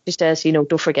 because she says,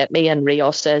 don't forget me, and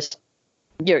Rios says,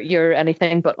 you're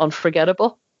anything but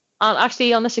unforgettable. And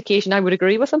actually, on this occasion, I would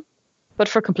agree with him, but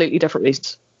for completely different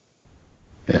reasons.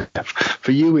 Yeah.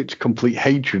 For you, it's complete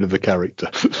hatred of the character.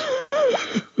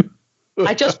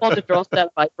 I just want to draw a set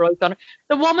of eyebrows on her.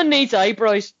 The woman needs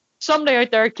eyebrows. Somebody out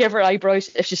there give her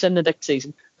eyebrows if she's in the dick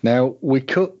season. Now, we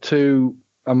cut to,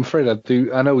 I'm afraid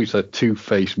I know he's a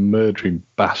two-faced murdering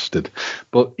bastard,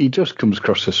 but he just comes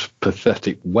across as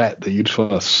pathetic wet that you just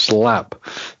want to slap.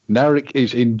 Narek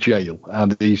is in jail,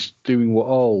 and he's doing what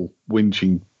all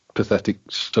whinging, pathetic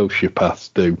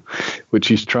sociopaths do, which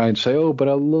is try and say, but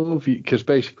I love you, because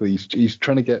basically he's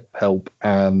trying to get help,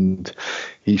 and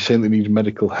he saying that he needs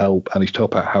medical help, and he's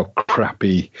talking about how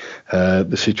crappy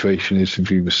the situation is if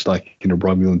he was like in a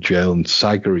Romulan jail, and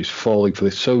Saga is falling for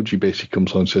this. Soji basically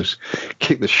comes on and says,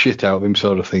 kick the shit out of him,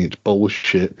 sort of thing. It's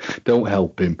bullshit, don't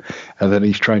help him. And then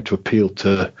he's trying to appeal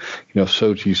to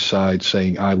Soji's side,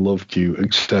 saying I loved you,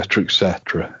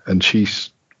 etc., and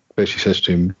she's basically says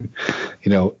to him,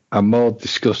 I'm more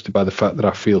disgusted by the fact that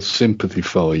I feel sympathy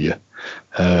for you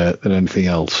than anything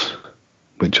else,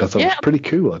 which I thought was pretty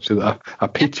cool, actually. I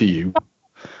pity you.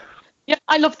 Yeah,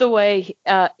 I love the way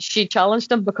she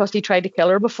challenged him, because he tried to kill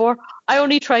her before. I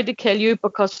only tried to kill you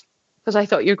because I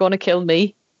thought you were going to kill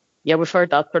me. Yeah, we've heard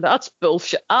that. But that's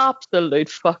bullshit. Absolute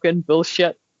fucking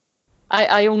bullshit.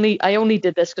 I only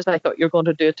did this because I thought you were going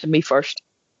to do it to me first.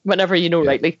 Whenever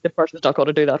rightly, the person's not going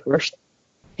to do that first.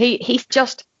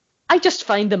 I just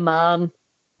find the man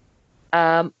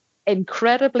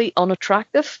incredibly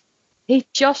unattractive. He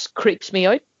just creeps me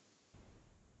out.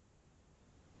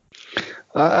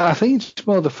 I think it's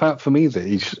more the fact for me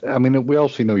that we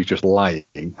also know he's just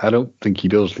lying. I don't think he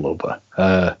does love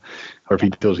her. Or if he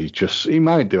does, he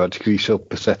might do, actually, because he's so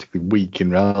pathetically weak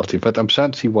in reality. In fact, I'm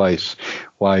sad to see why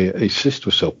his sister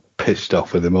was so pissed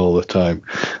off with him all the time.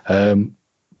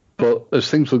 But as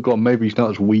things will go on, maybe he's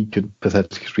not as weak and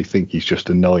pathetic as we think. He's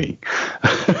just annoying.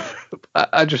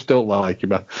 I just don't like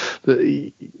him.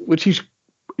 Which he's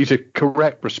a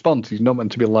correct response. He's not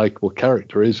meant to be a likable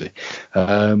character, is he?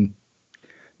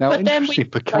 Now, but interesting,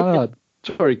 Picard.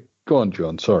 Sorry, go on,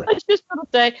 John. Sorry. I was just going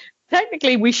to say,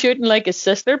 technically, we shouldn't like his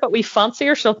sister, but we fancy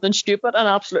her something stupid and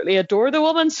absolutely adore the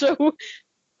woman. So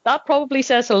that probably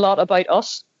says a lot about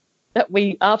us, that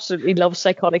we absolutely love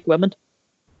psychotic women.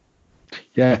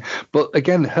 Yeah, but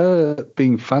again, her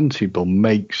being fanciable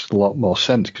makes a lot more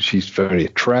sense because she's very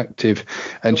attractive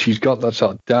and she's got that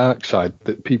sort of dark side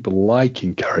that people like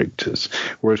in characters.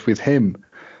 Whereas with him,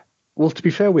 well, to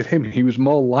be fair with him, he was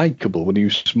more likable when he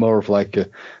was more of like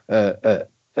an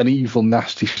evil,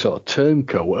 nasty sort of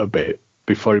turncoat a bit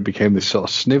before he became this sort of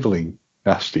snivelling,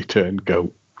 nasty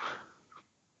turncoat.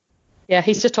 Yeah,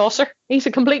 he's a tosser. He's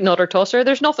a complete and utter tosser.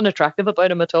 There's nothing attractive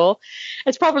about him at all.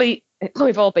 It's probably,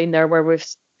 we've all been there where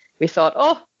we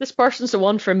thought, this person's the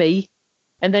one for me.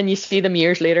 And then you see them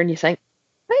years later and you think,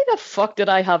 why the fuck did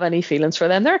I have any feelings for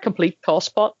them? They're a complete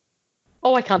tosspot.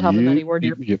 Oh, I can't have them anywhere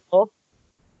near people.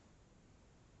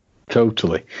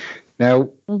 Totally. Now,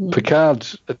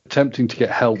 Picard's attempting to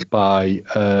get help by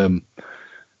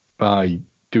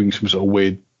doing some sort of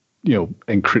weird,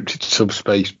 encrypted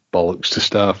subspace bollocks to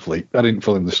Starfleet. I didn't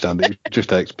fully understand it. It was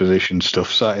just exposition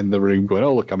stuff. Sat in the room going,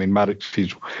 look, I'm in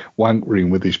Maddox's wank room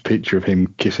with his picture of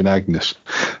him kissing Agnes.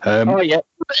 Yeah.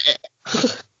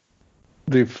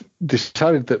 They've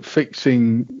decided that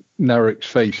fixing Narek's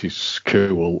face is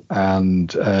cool,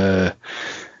 and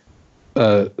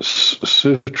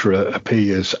Sutra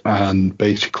appears and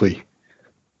basically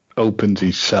opens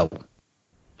his cell.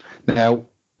 Now,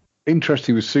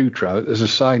 interesting with Sutra, as a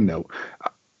side note,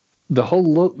 the whole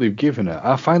look they've given her,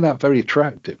 I find that very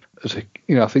attractive. I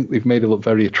think they've made her look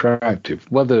very attractive.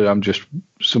 Whether I'm just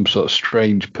some sort of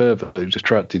strange pervert who's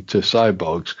attracted to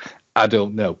cyborgs, I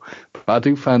don't know. But I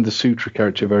do find the Sutra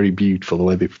character very beautiful, the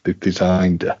way they've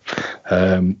designed her.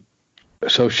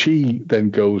 So she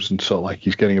then goes and sort of like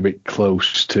he's getting a bit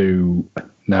close to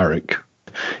Narek.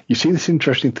 you see this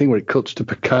interesting thing where it cuts to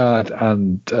Picard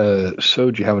and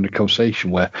Soji having a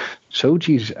conversation where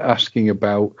Soji's asking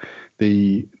about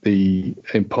the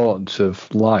importance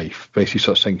of life, basically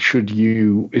sort of saying,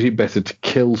 is it better to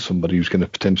kill somebody who's going to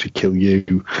potentially kill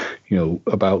you,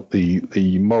 about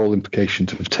the moral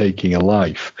implications of taking a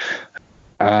life.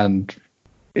 And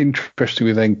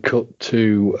interestingly then cut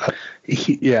to,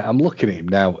 I'm looking at him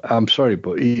now, I'm sorry,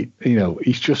 but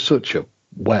he's just such a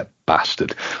wet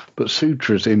bastard. But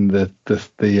Sutra's in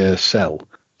the cell,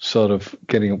 sort of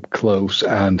getting up close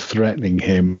and threatening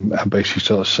him, and basically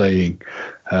sort of saying,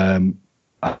 I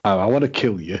want to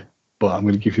kill you, but I'm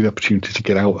going to give you the opportunity to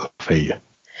get out of here.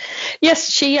 Yes,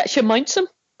 she mounts him.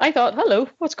 I thought, hello,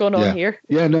 what's going on here?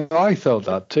 Yeah, no, I thought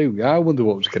that too. I wonder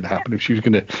what was going to happen if she was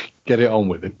going to get it on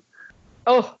with him.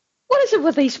 Oh, what is it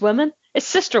with these women? His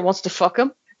sister wants to fuck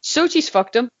him. Soji's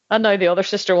fucked him, and now the other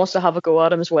sister wants to have a go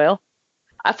at him as well.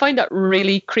 I find that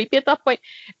really creepy at that point.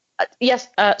 Yes,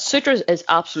 Sutra is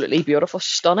absolutely beautiful,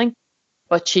 stunning,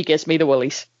 but she gives me the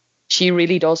willies. She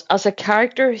really does. As a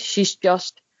character, she's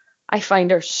just, I find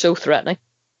her so threatening.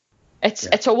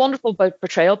 It's a wonderful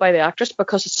portrayal by the actress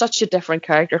because it's such a different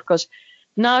character. Because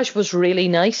Naj was really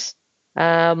nice.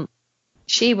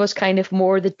 She was kind of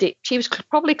more she was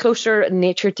probably closer in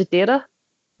nature to Data.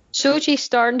 Soji's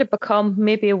starting to become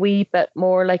maybe a wee bit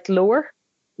more like lower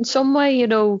in some way,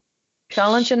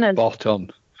 challenging. Spot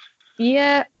on.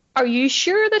 Yeah. Are you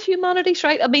sure that humanity's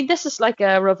right? I mean, this is like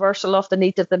a reversal of the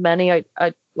needs of the many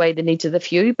outweigh the needs of the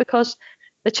few, because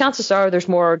the chances are there's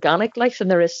more organic life than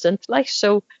there is synth life.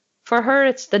 So for her,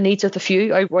 it's the needs of the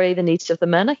few outweigh the needs of the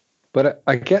many. But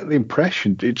I get the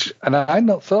impression, and I had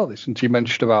not thought this until you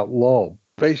mentioned about Law.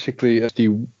 Basically,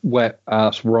 the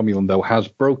wet-ass Romulan, though, has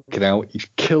broken out. He's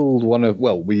killed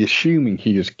we're assuming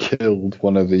he has killed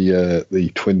one of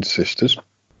the twin sisters.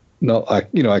 Not,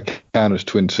 Akana's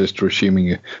twin sister,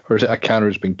 assuming, or is it Akana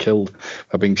has been killed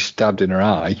by being stabbed in her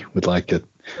eye with like a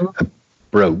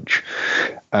brooch.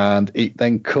 And it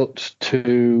then cuts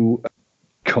to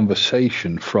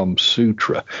conversation from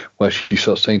Sutra where she's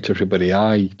sort of saying to everybody,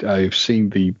 I've seen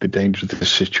the danger of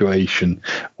this situation,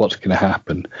 what's going to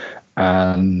happen.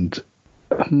 And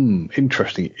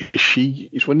interesting,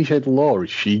 is when you said Law, is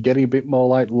she getting a bit more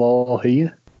like Law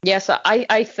here? Yes,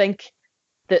 I think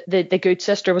the good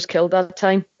sister was killed that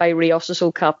time by Rios'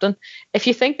 old captain. If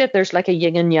you think that there's like a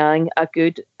yin and yang, a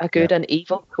good and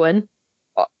evil twin,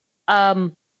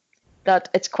 that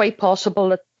it's quite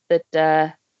possible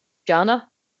that Jana,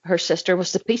 her sister,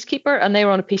 was the peacekeeper, and they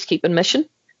were on a peacekeeping mission.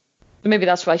 Maybe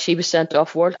that's why she was sent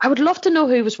off world. I would love to know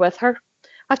who was with her.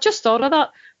 I've just thought of that.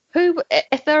 Who,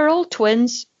 if they're all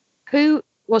twins, who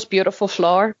was Beautiful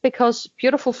Flower? Because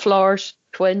Beautiful Flower's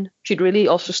twin should really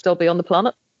also still be on the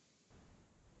planet.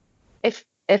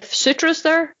 If Sutra's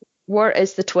there, where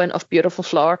is the twin of Beautiful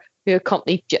Flower who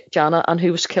accompanied Jana and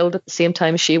who was killed at the same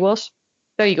time as she was?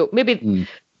 There you go.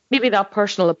 Maybe that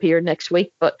person will appear next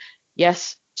week. But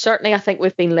yes, certainly I think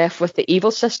we've been left with the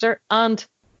evil sister. And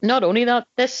not only that,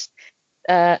 this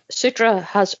Sutra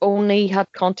has only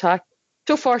had contact.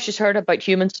 So far she's heard about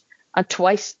humans, and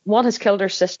twice. One has killed her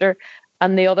sister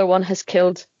and the other one has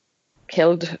killed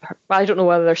her. I don't know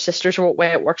whether they're sisters or what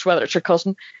way it works, whether it's her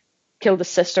cousin. Killed the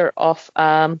sister of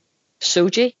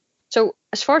Soji. So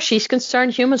as far as she's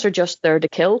concerned, humans are just there to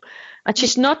kill. And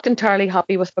she's not entirely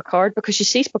happy with Picard because she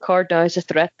sees Picard now as a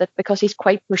threat, because he's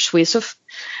quite persuasive.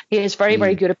 He is very,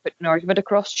 very good at putting an argument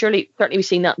across. Certainly we've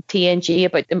seen that in TNG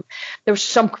about them. There was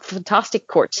some fantastic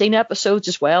court scene episodes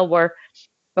as well where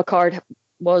Picard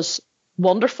was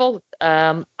wonderful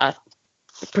at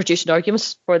producing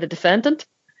arguments for the defendant.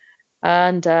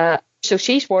 And so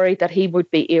she's worried that he would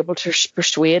be able to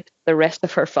persuade the rest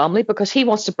of her family, because he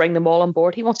wants to bring them all on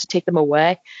board. He wants to take them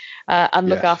away and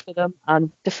look after them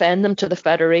and defend them to the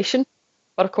Federation.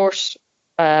 But of course,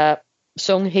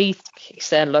 Sung, he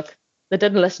said, look, they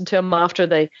didn't listen to him after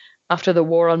the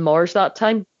war on Mars that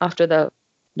time, after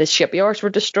the shipyards were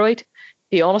destroyed.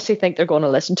 Do you honestly think they're going to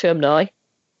listen to him now?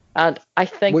 And I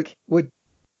think...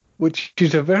 Which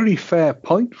is a very fair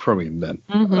point from him then.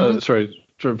 Mm-hmm.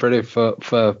 Very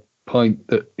fair point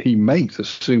that he makes, that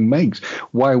Sung makes.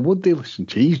 Why would they listen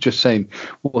to you? He's just saying,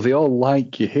 well, they all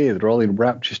like you here. They're all in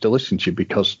raptures to listen to you,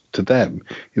 because to them,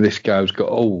 this guy's got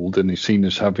old and is seen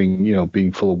as having,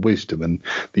 being full of wisdom and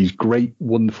these great,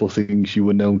 wonderful things you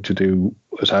were known to do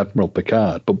as Admiral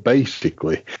Picard. But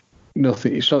basically,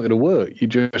 nothing. It's not going to work. You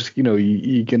just, you're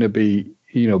going to be,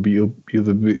 you're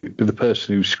the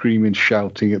person who's screaming,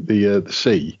 shouting at the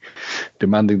sea,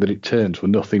 demanding that it turns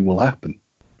when nothing will happen.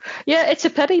 Yeah, it's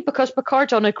a pity, because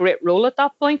Picard's on a great roll at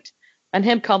that point, and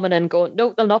him coming in going,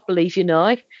 no, they'll not believe you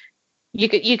now.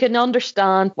 you can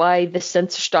understand why the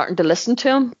synths are starting to listen to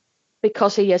him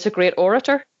because he is a great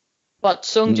orator. But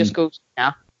Sung just goes,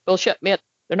 nah, bullshit, mate.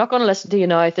 They're not going to listen to you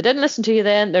now. If they didn't listen to you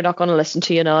then, they're not going to listen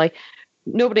to you now.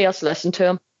 Nobody else listened to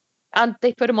him. And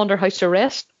they put him under house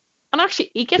arrest. And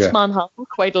actually, he gets manhandled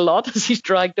quite a lot as he's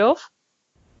dragged off.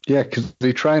 Yeah, because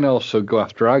they try and also go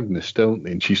after Agnes, don't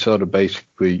they? And she sort of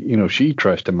basically, she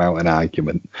tries to mount an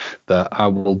argument that I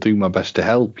will do my best to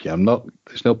help you.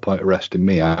 There's no point arresting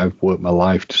me. I've worked my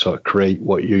life to sort of create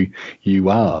what you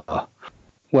are.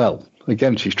 Well,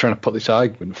 again, she's trying to put this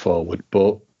argument forward,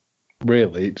 but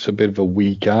really it's a bit of a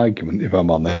weak argument, if I'm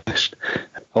honest.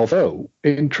 Although,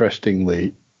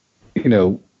 interestingly,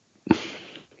 her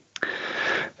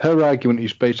argument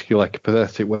is basically like a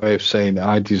pathetic way of saying that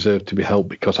I deserve to be helped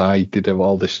because I did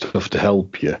all this stuff to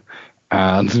help you.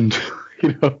 And,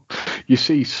 you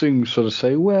see Sung sort of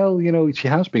say, well, she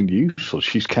has been useful.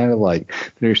 She's kind of like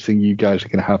the nearest thing you guys are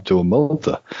going to have to a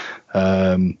mother.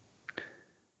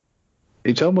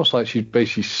 It's almost like she's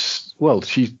basically,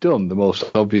 she's done the most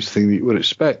obvious thing that you would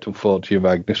expect, unfortunately, of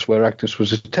Agnes, where Agnes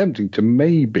was attempting to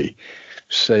maybe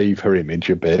save her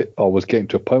image a bit, or was getting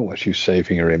to a point where she was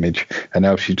saving her image, and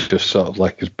now she just sort of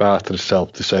like has bartered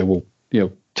herself to say, well,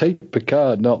 take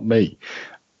Picard, not me.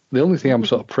 The only thing I'm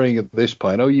sort of praying at this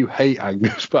point, I know you hate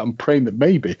Agnes, but I'm praying that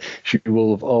maybe she will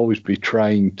have always be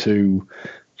trying to,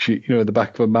 in the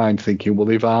back of her mind thinking, well,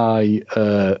 if I,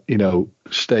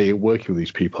 stay working with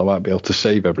these people, I might be able to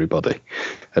save everybody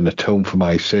and atone for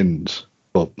my sins.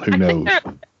 But who knows?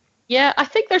 I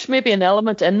think there's maybe an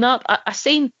element in that. I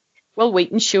seen Will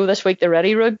Wheaton's show this week, The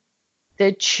Ready Room,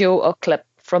 did show a clip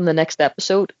from the next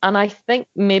episode, and I think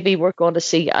maybe we're going to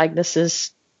see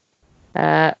Agnes's.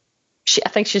 I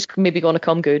think she's maybe going to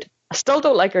come good. I still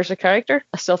don't like her as a character.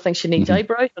 I still think she needs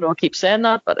eyebrows. I know I keep saying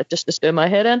that, but it just is doing my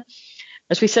head in,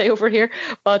 as we say over here.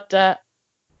 But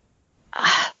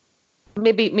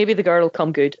maybe the girl will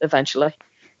come good eventually.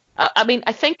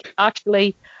 I think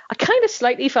actually I kind of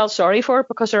slightly felt sorry for her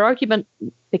because her argument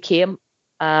became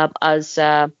as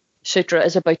Sutra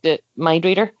is about the mind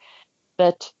reader,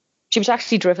 that she was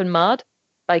actually driven mad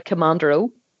by Commander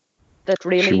O. That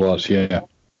really she was, yeah.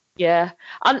 Yeah,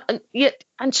 and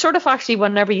sort of actually,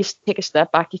 whenever you take a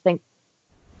step back, you think,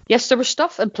 yes, there was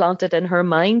stuff implanted in her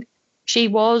mind. She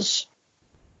was,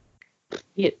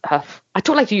 I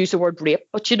don't like to use the word rape,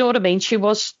 but you know what I mean.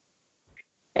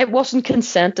 It wasn't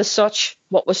consent as such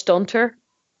what was done to her,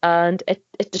 and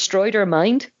it destroyed her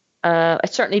mind.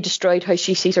 It certainly destroyed how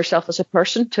she sees herself as a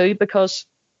person too, because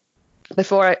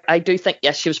before I do think,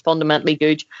 yes, she was fundamentally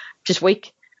good, she's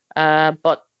weak,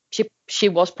 but she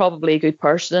was probably a good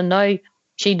person, and now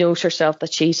she knows herself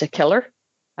that she's a killer,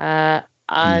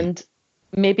 and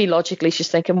maybe logically she's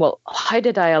thinking, well, how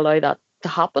did I allow that to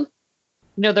happen?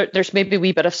 There's maybe a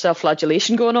wee bit of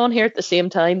self-flagellation going on here at the same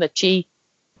time, that she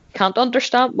can't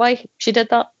understand why she did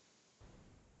that.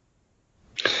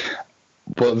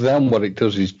 But then what it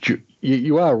does is,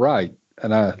 you are right,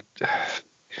 and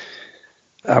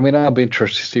I'll be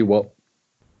interested to see what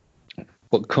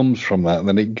comes from that. And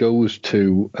then it goes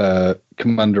to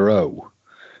Commander O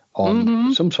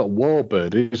on some sort of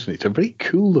warbird, isn't it? It's a very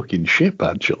cool looking ship,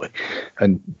 actually.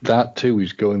 And that too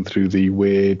is going through the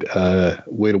weird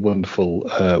wonderful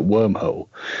wormhole.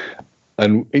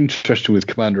 And interesting with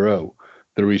Commander O,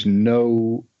 there is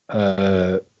no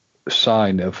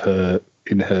sign of her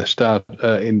in her in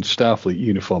Starfleet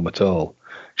uniform at all.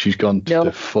 She's gone to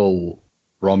the full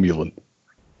Romulan.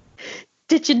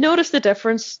 Did you notice the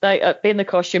difference? Being the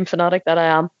costume fanatic that I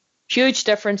am, huge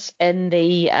difference in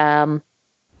the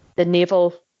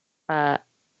naval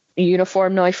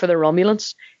uniform now for the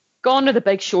Romulans. Gone are the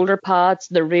big shoulder pads,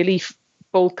 the really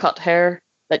bowl cut hair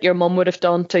that your mum would have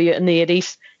done to you in the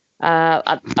 80s,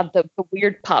 and the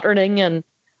weird patterning, and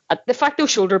the fact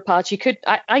those shoulder pads, you could,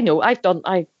 I know,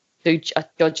 I do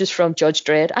judges from Judge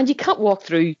Dredd, and you can't walk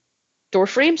through door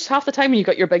frames half the time when you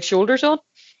got your big shoulders on.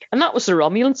 And that was the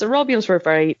Romulans. The Romulans were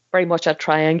very, very much a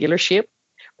triangular shape,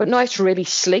 but now it's really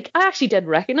sleek. I actually did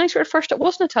recognise her at first. It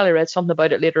wasn't until I read something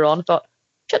about it later on. I thought,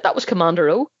 shit, that was Commander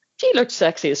O. She looked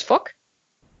sexy as fuck.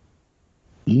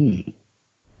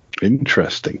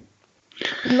 Interesting.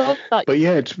 Love that. But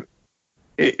yeah,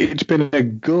 it's been a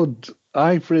good.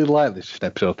 I've really liked this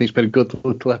episode. I think it's been a good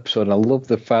little episode. And I love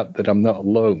the fact that I'm not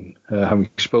alone. Having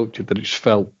spoke to you, that it's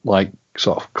felt like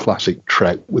sort of classic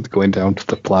Trek with going down to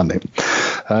the planet.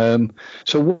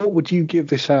 So what would you give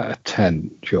this out of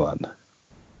 10, Joanne?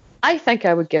 I think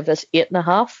I would give this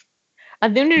 8.5.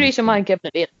 And the only reason why I'm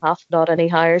giving it 8.5, not any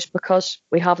higher, is because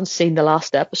we haven't seen the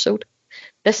last episode.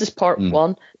 This is part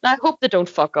 1. Now, I hope they don't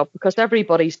fuck up, because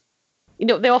everybody's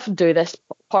they often do this.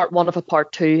 Part 1 of a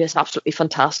part 2 is absolutely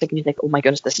fantastic, and you think, oh my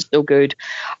goodness, this is so good.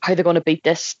 How are they going to beat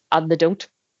this? And they don't.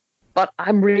 But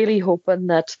I'm really hoping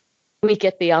that we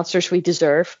get the answers we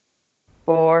deserve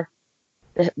for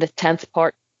the 10th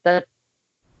part. That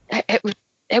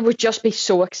it would just be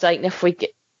so exciting if we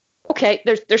get. Okay,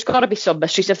 there's got to be some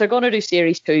mysteries. If they're going to do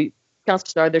series 2,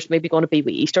 chances are there's maybe going to be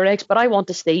wee Easter eggs. But I want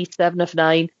to see 7 of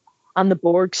 9 and the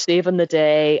Borg saving the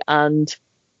day. And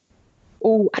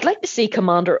I'd like to see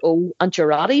Commander O and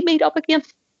Jurati meet up again.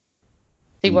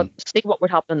 See what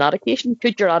would happen on that occasion.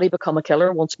 Could Jurati become a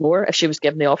killer once more if she was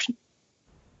given the option?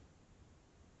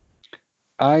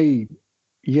 I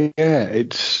won't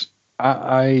give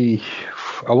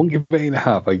it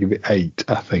 8.5. I give it 8.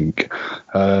 I think.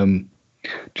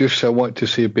 Just I want to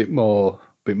see a bit more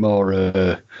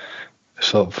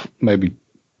sort of maybe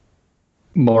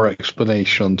more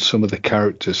explanation on some of the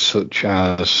characters, such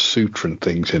as Sutra and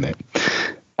things in it.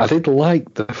 I did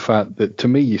like the fact that, to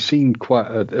me, you seemed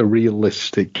quite a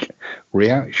realistic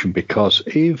reaction, because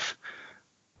a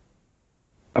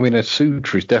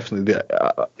Sutra is definitely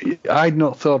I'd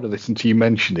not thought of this until you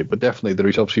mentioned it, but definitely there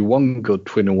is obviously one good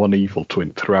twin and one evil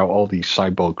twin throughout all these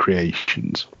cyborg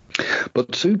creations.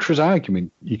 But Sutra's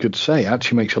argument, you could say,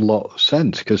 actually makes a lot of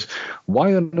sense, because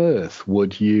why on earth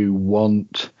would you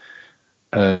want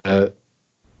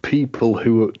people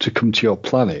to come to your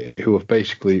planet who have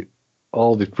basically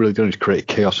all they've really done is create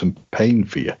chaos and pain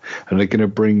for you, and they're going to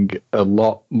bring a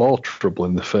lot more trouble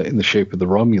in the shape of the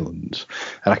Romulans?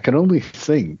 And I can only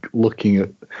think, looking at,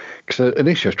 because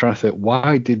initially I was trying to think,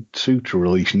 why did Sutra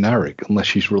release Narek unless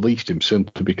she's released him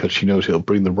simply because she knows it'll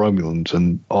bring the Romulans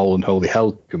and all unholy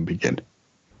hell can begin?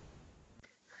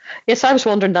 Yes, I was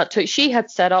wondering that too. She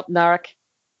had set up Narek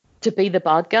to be the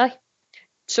bad guy,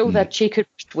 so that she could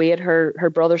persuade her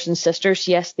brothers and sisters,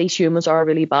 yes, these humans are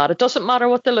really bad. It doesn't matter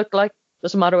what they look like.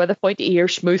 Doesn't matter whether pointy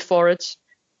ears, smooth foreheads,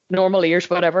 normal ears,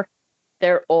 whatever.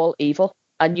 They're all evil,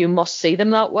 and you must see them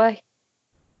that way.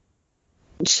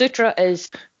 Sutra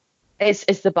is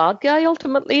the bad guy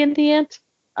ultimately in the end.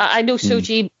 I know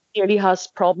Soji clearly has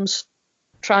problems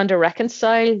trying to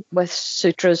reconcile with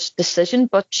Sutra's decision,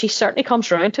 but she certainly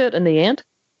comes around to it in the end.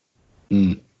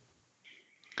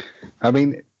 I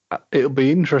mean, it'll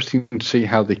be interesting to see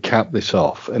how they cap this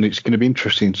off, and it's going to be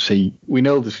interesting to see. We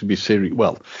know this could be series.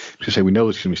 Well, we know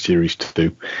this going to be series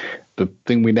 2. The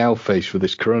thing we now face with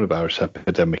this coronavirus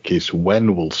epidemic is,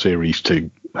 when will series 2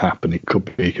 happen? It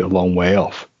could be a long way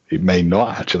off. It may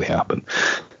not actually happen.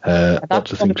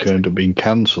 Lots of things could end up being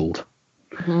cancelled.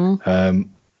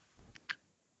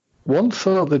 One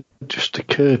thought that just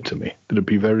occurred to me that would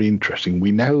be very interesting.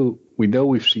 We know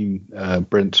we've seen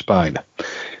Brent Spiner.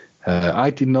 I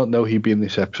did not know he'd be in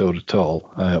this episode at all.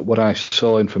 When I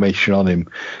saw information on him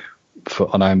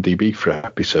on IMDb for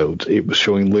episodes, it was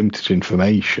showing limited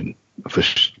information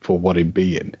for what he'd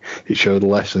be in. It showed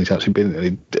less than he's actually been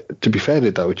in. To be fair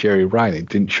to that with Jerry Ryan, it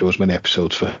didn't show as many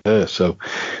episodes for her, so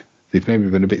they've maybe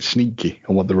been a bit sneaky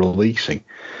on what they're releasing.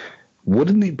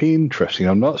 Wouldn't it be interesting?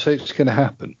 I'm not saying it's going to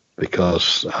happen,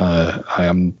 because I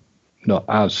am not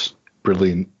as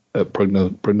brilliant at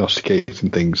prognosticating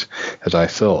things as I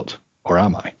thought, or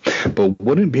am I? But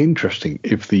wouldn't it be interesting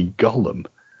if the Golem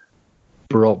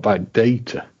brought back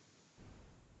Data?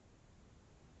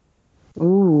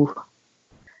 Ooh.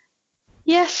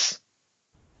 Yes.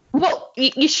 Well,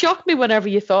 you shocked me when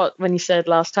you said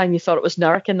last time you thought it was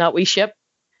Narek in that wee ship,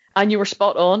 and you were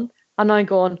spot on. And I'm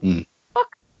going,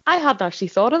 fuck, I hadn't actually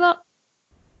thought of that.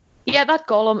 Yeah, that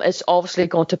Golem is obviously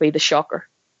going to be the shocker.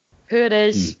 Who it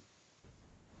is,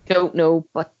 don't know.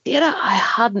 But Data, I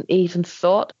hadn't even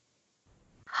thought.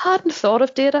 Hadn't thought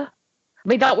of Data. I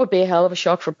mean, that would be a hell of a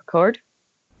shock for Picard.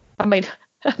 I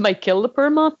might kill the poor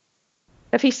man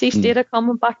if he sees Data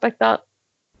coming back like that.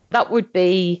 That would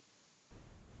be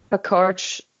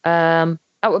Picard's. That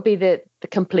would be the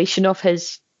completion of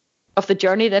the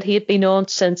journey that he had been on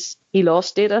since he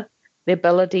lost Data. The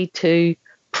ability to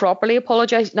properly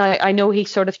apologize. Now, I know he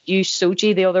sort of used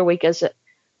Soji the other week as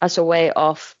a way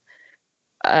of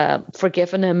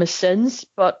forgiving him his sins,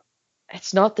 but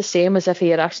it's not the same as if he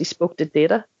had actually spoke to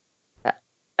Data.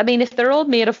 I mean, if they're all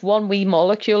made of one wee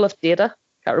molecule of Data,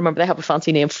 can't remember, they have a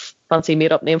fancy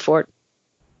made up name for it.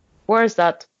 Where is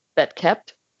that bit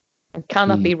kept? And can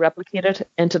that be replicated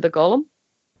into the Golem?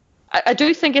 I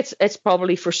do think it's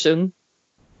probably for Soong,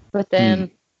 but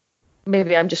then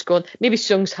maybe I'm just going, maybe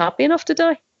Soong's happy enough to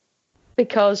die,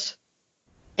 because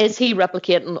is he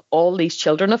replicating all these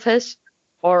children of his,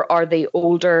 or are they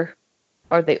older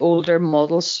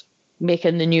models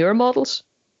making the newer models?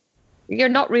 You're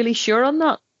not really sure on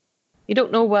that. You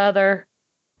don't know whether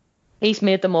He's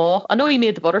made them all. I know he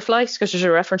made the butterflies because there's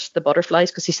a reference to the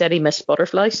butterflies because he said he missed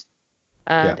butterflies.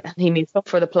 And he made stuff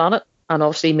for the planet. And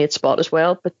obviously he made Spot as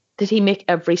well. But did he make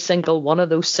every single one of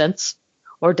those synths?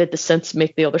 Or did the synths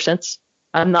make the other synths?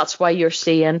 And that's why you're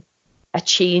seeing a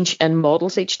change in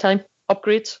models each time.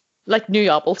 Upgrades. Like new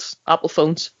Apple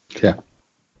phones. Yeah.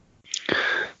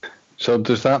 So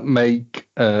does that make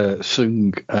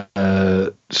Sung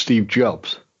Steve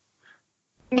Jobs?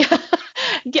 Yeah.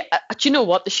 Do you know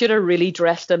what? They should have really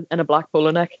dressed him in a black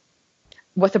polo neck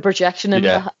with a projection in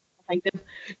behind him,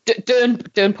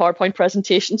 doing PowerPoint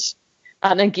presentations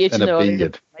and engaging the audience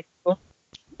with the microphone.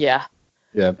 Yeah.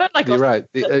 Yeah, but like you're right.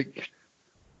 Yeah.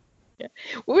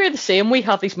 We're the same. We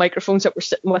have these microphones that we're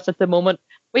sitting with at the moment.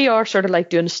 We are sort of like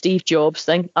doing a Steve Jobs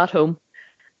thing at home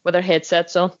with our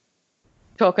headsets on,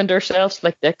 talking to ourselves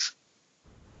like dicks.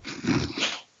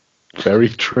 Very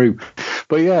true.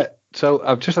 But yeah, so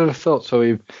I've just had a thought.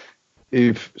 So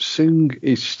if Sung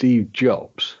is Steve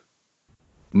Jobs,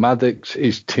 Maddox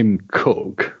is Tim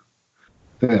Cook.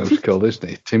 I think that was called, isn't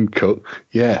it? Tim Cook.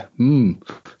 Yeah.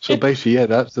 So basically, yeah,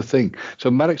 that's the thing. So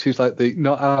Maddox is like the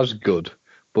not as good,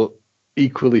 but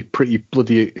equally pretty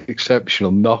bloody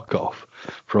exceptional knockoff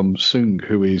from Sung,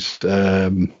 who is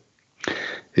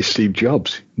Steve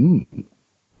Jobs.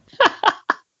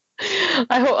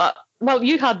 I hope. Well,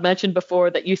 you had mentioned before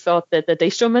that you thought that the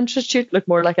Daystrom Institute looked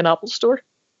more like an Apple store.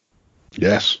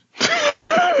 Yes.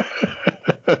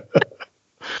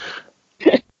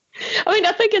 I mean,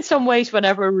 I think in some ways,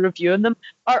 whenever we're reviewing them,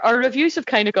 our reviews have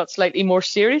kind of got slightly more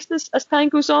serious as time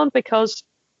goes on, because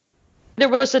there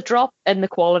was a drop in the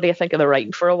quality, I think, of the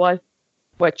writing for a while,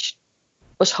 which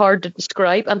was hard to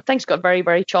describe, and things got very,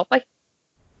 very choppy.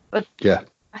 But yeah,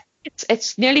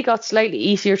 it's nearly got slightly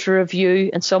easier to review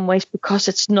in some ways because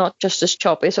it's not just as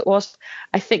choppy as it was.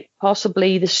 I think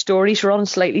possibly the stories run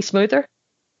slightly smoother.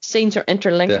 Scenes are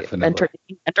interlinked,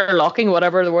 interlocking,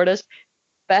 whatever the word is,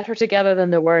 better together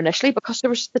than they were initially, because there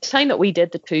was the time that we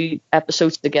did the 2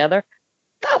 episodes together.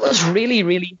 That was really,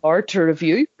 really hard to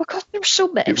review because there were so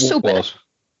many. So many.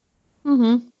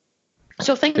 Mm-hmm.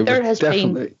 So I think there has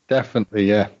definitely,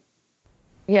 yeah.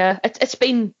 Yeah, it's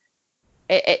been.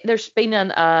 There's been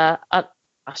a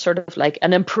sort of like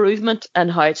an improvement in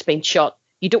how it's been shot.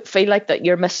 You don't feel like that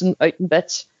you're missing out in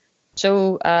bits.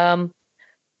 So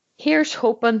here's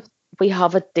hoping we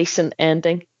have a decent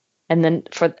ending, and then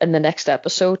in the next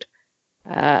episode.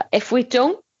 If we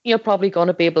don't, you're probably going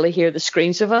to be able to hear the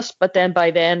screams of us. But then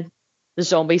by then, the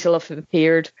zombies will have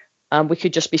appeared, and we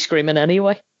could just be screaming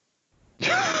anyway.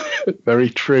 Very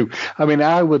true. I mean,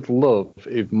 I would love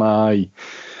if I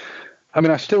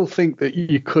still think that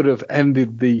you could have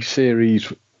ended the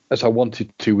series as I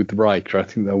wanted to with Riker. I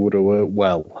think that would have worked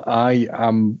well. I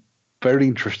am very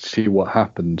interested to see what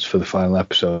happens for the final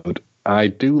episode. I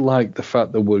do like the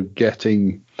fact that we're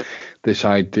getting this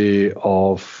idea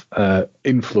of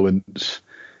influence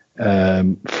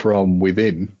from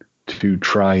within to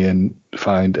try and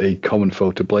find a common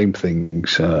foe to blame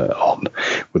things on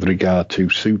with regard to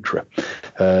Sutra.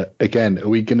 Again, are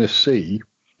we going to see,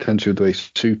 potentially with the way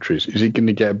Sutra is it going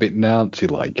to get a bit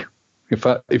Nazi-like? In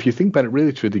fact, if you think about it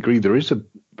really to a degree, there is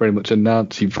very much a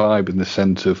Nazi vibe in the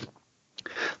sense of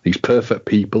these perfect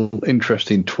people,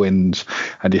 interesting twins,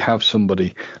 and you have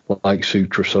somebody like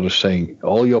Sutra sort of saying,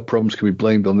 all your problems can be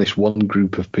blamed on this one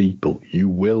group of people. You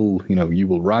will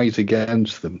rise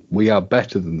against them. We are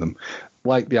better than them.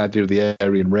 Like the idea of the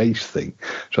Aryan race thing.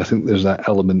 So I think there's that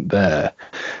element there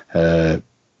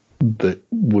that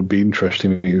would be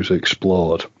interesting if it was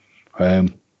explored. I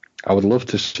would love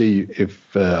to see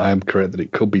if I am correct that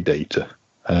it could be Data.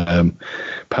 Part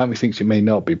of me thinks it may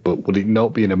not be, but would it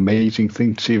not be an amazing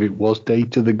thing to see if it was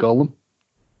Data the Golem?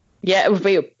 Yeah, it would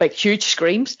be big, huge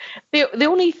screams. The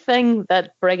only thing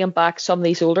that bringing back some of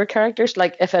these older characters,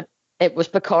 like if it was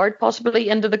Picard possibly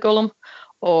into the Golem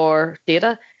or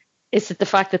Data, is that the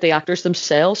fact that the actors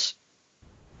themselves,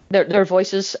 their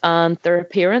voices and their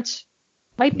appearance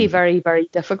might be very, very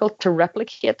difficult to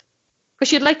replicate.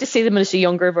 Because you'd like to see them as a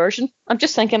younger version. I'm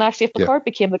just thinking, actually, if Picard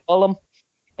became the Golem,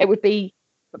 it would be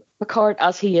Picard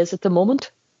as he is at the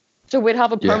moment. So we'd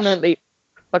have a permanently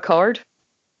Picard,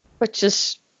 which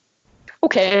is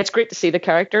okay. It's great to see the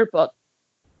character, but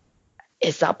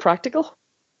is that practical?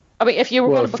 I mean, if you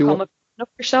were going to become a of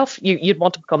yourself, you'd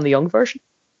want to become the young version.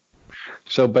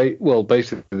 So,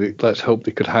 basically, let's hope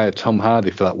they could hire Tom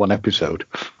Hardy for that one episode.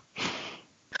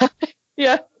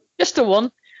 Yeah, just the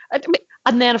one.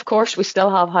 And then, of course, we still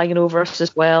have hanging over us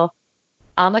as well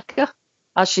Annika,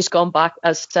 as she's gone back,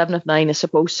 as 7 of 9 is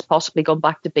supposed possibly gone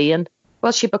back to being.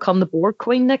 Will she become the Borg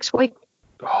Queen next week?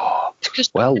 Oh,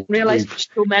 I didn't realise there's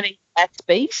so many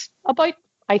XBs about.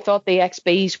 I thought the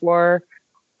XBs were,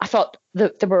 I thought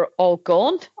that they were all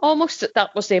gone almost.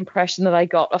 That was the impression that I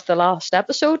got of the last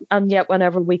episode. And yet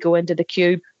whenever we go into the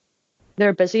cube,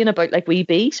 they're busy and about like wee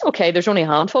bees. Okay, there's only a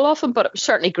handful of them, but it was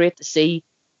certainly great to see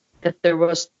that there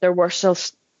were still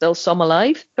some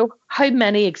alive. So how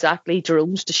many exactly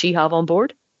drones does she have on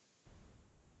board?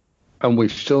 And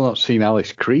we've still not seen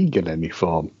Alice Krieg in any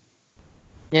form.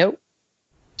 No.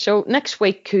 So next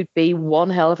week could be one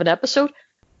hell of an episode.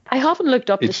 I haven't looked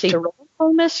up to see the runtime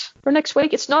on this for next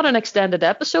week. It's not an extended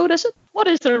episode, is it? What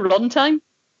is the runtime?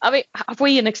 I mean, have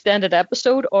we an extended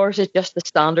episode, or is it just the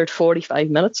standard 45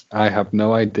 minutes? I have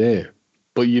no idea.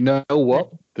 But you know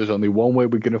what? There's only one way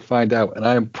we're going to find out. And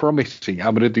I am promising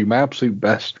I'm going to do my absolute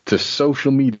best to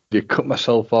social media cut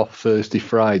myself off Thursday,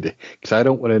 Friday. Because I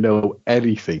don't want to know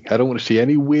anything. I don't want to see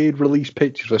any weird release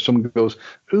pictures where someone goes,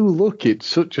 "Oh, look, it's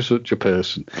such a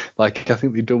person." Like I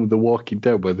think they've done with The Walking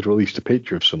Dead, where they released a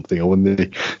picture of something, or when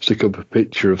they stick up a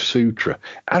picture of Sutra.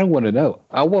 I don't want to know.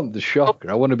 I want the shocker.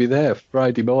 I want to be there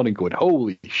Friday morning going,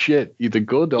 "Holy shit, either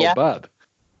good or bad."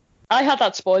 I had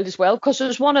that spoiled as well because it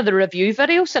was one of the review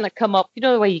videos and it come up, you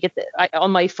know, the way you get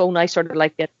on my phone, I sort of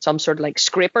like get some sort of like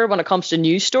scraper when it comes to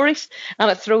news stories,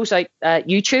 and it throws out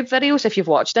YouTube videos if you've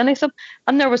watched any of them.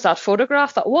 And there was that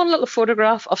photograph, that one little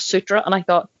photograph of Sutra, and I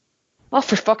thought, oh,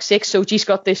 for fuck's sake, Soji's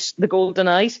got the golden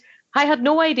eyes. I had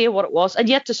no idea what it was, and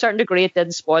yet to a certain degree it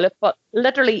didn't spoil it, but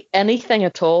literally anything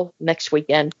at all next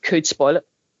weekend could spoil it.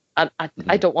 And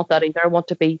I don't want that either. I want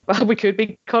to be, well, we could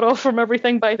be cut off from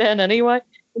everything by then anyway.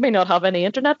 We may not have any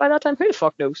internet by that time. Who the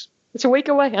fuck knows? It's a week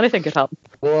away. Anything could happen.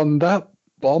 Well, on that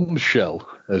bombshell,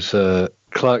 as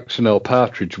Clarkson L.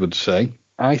 Partridge would say,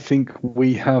 I think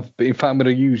we have, in fact, I'm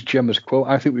going to use Gemma's quote,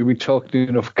 I think we've been talking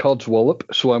enough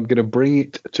codswallop, so I'm going to bring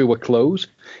it to a close.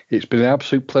 It's been an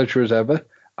absolute pleasure as ever.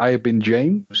 I have been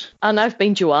James. And I've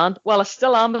been Joanne. Well, I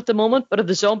still am at the moment, but if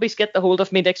the zombies get the hold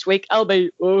of me next week, I'll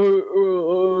be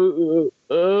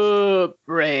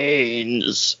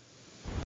brains.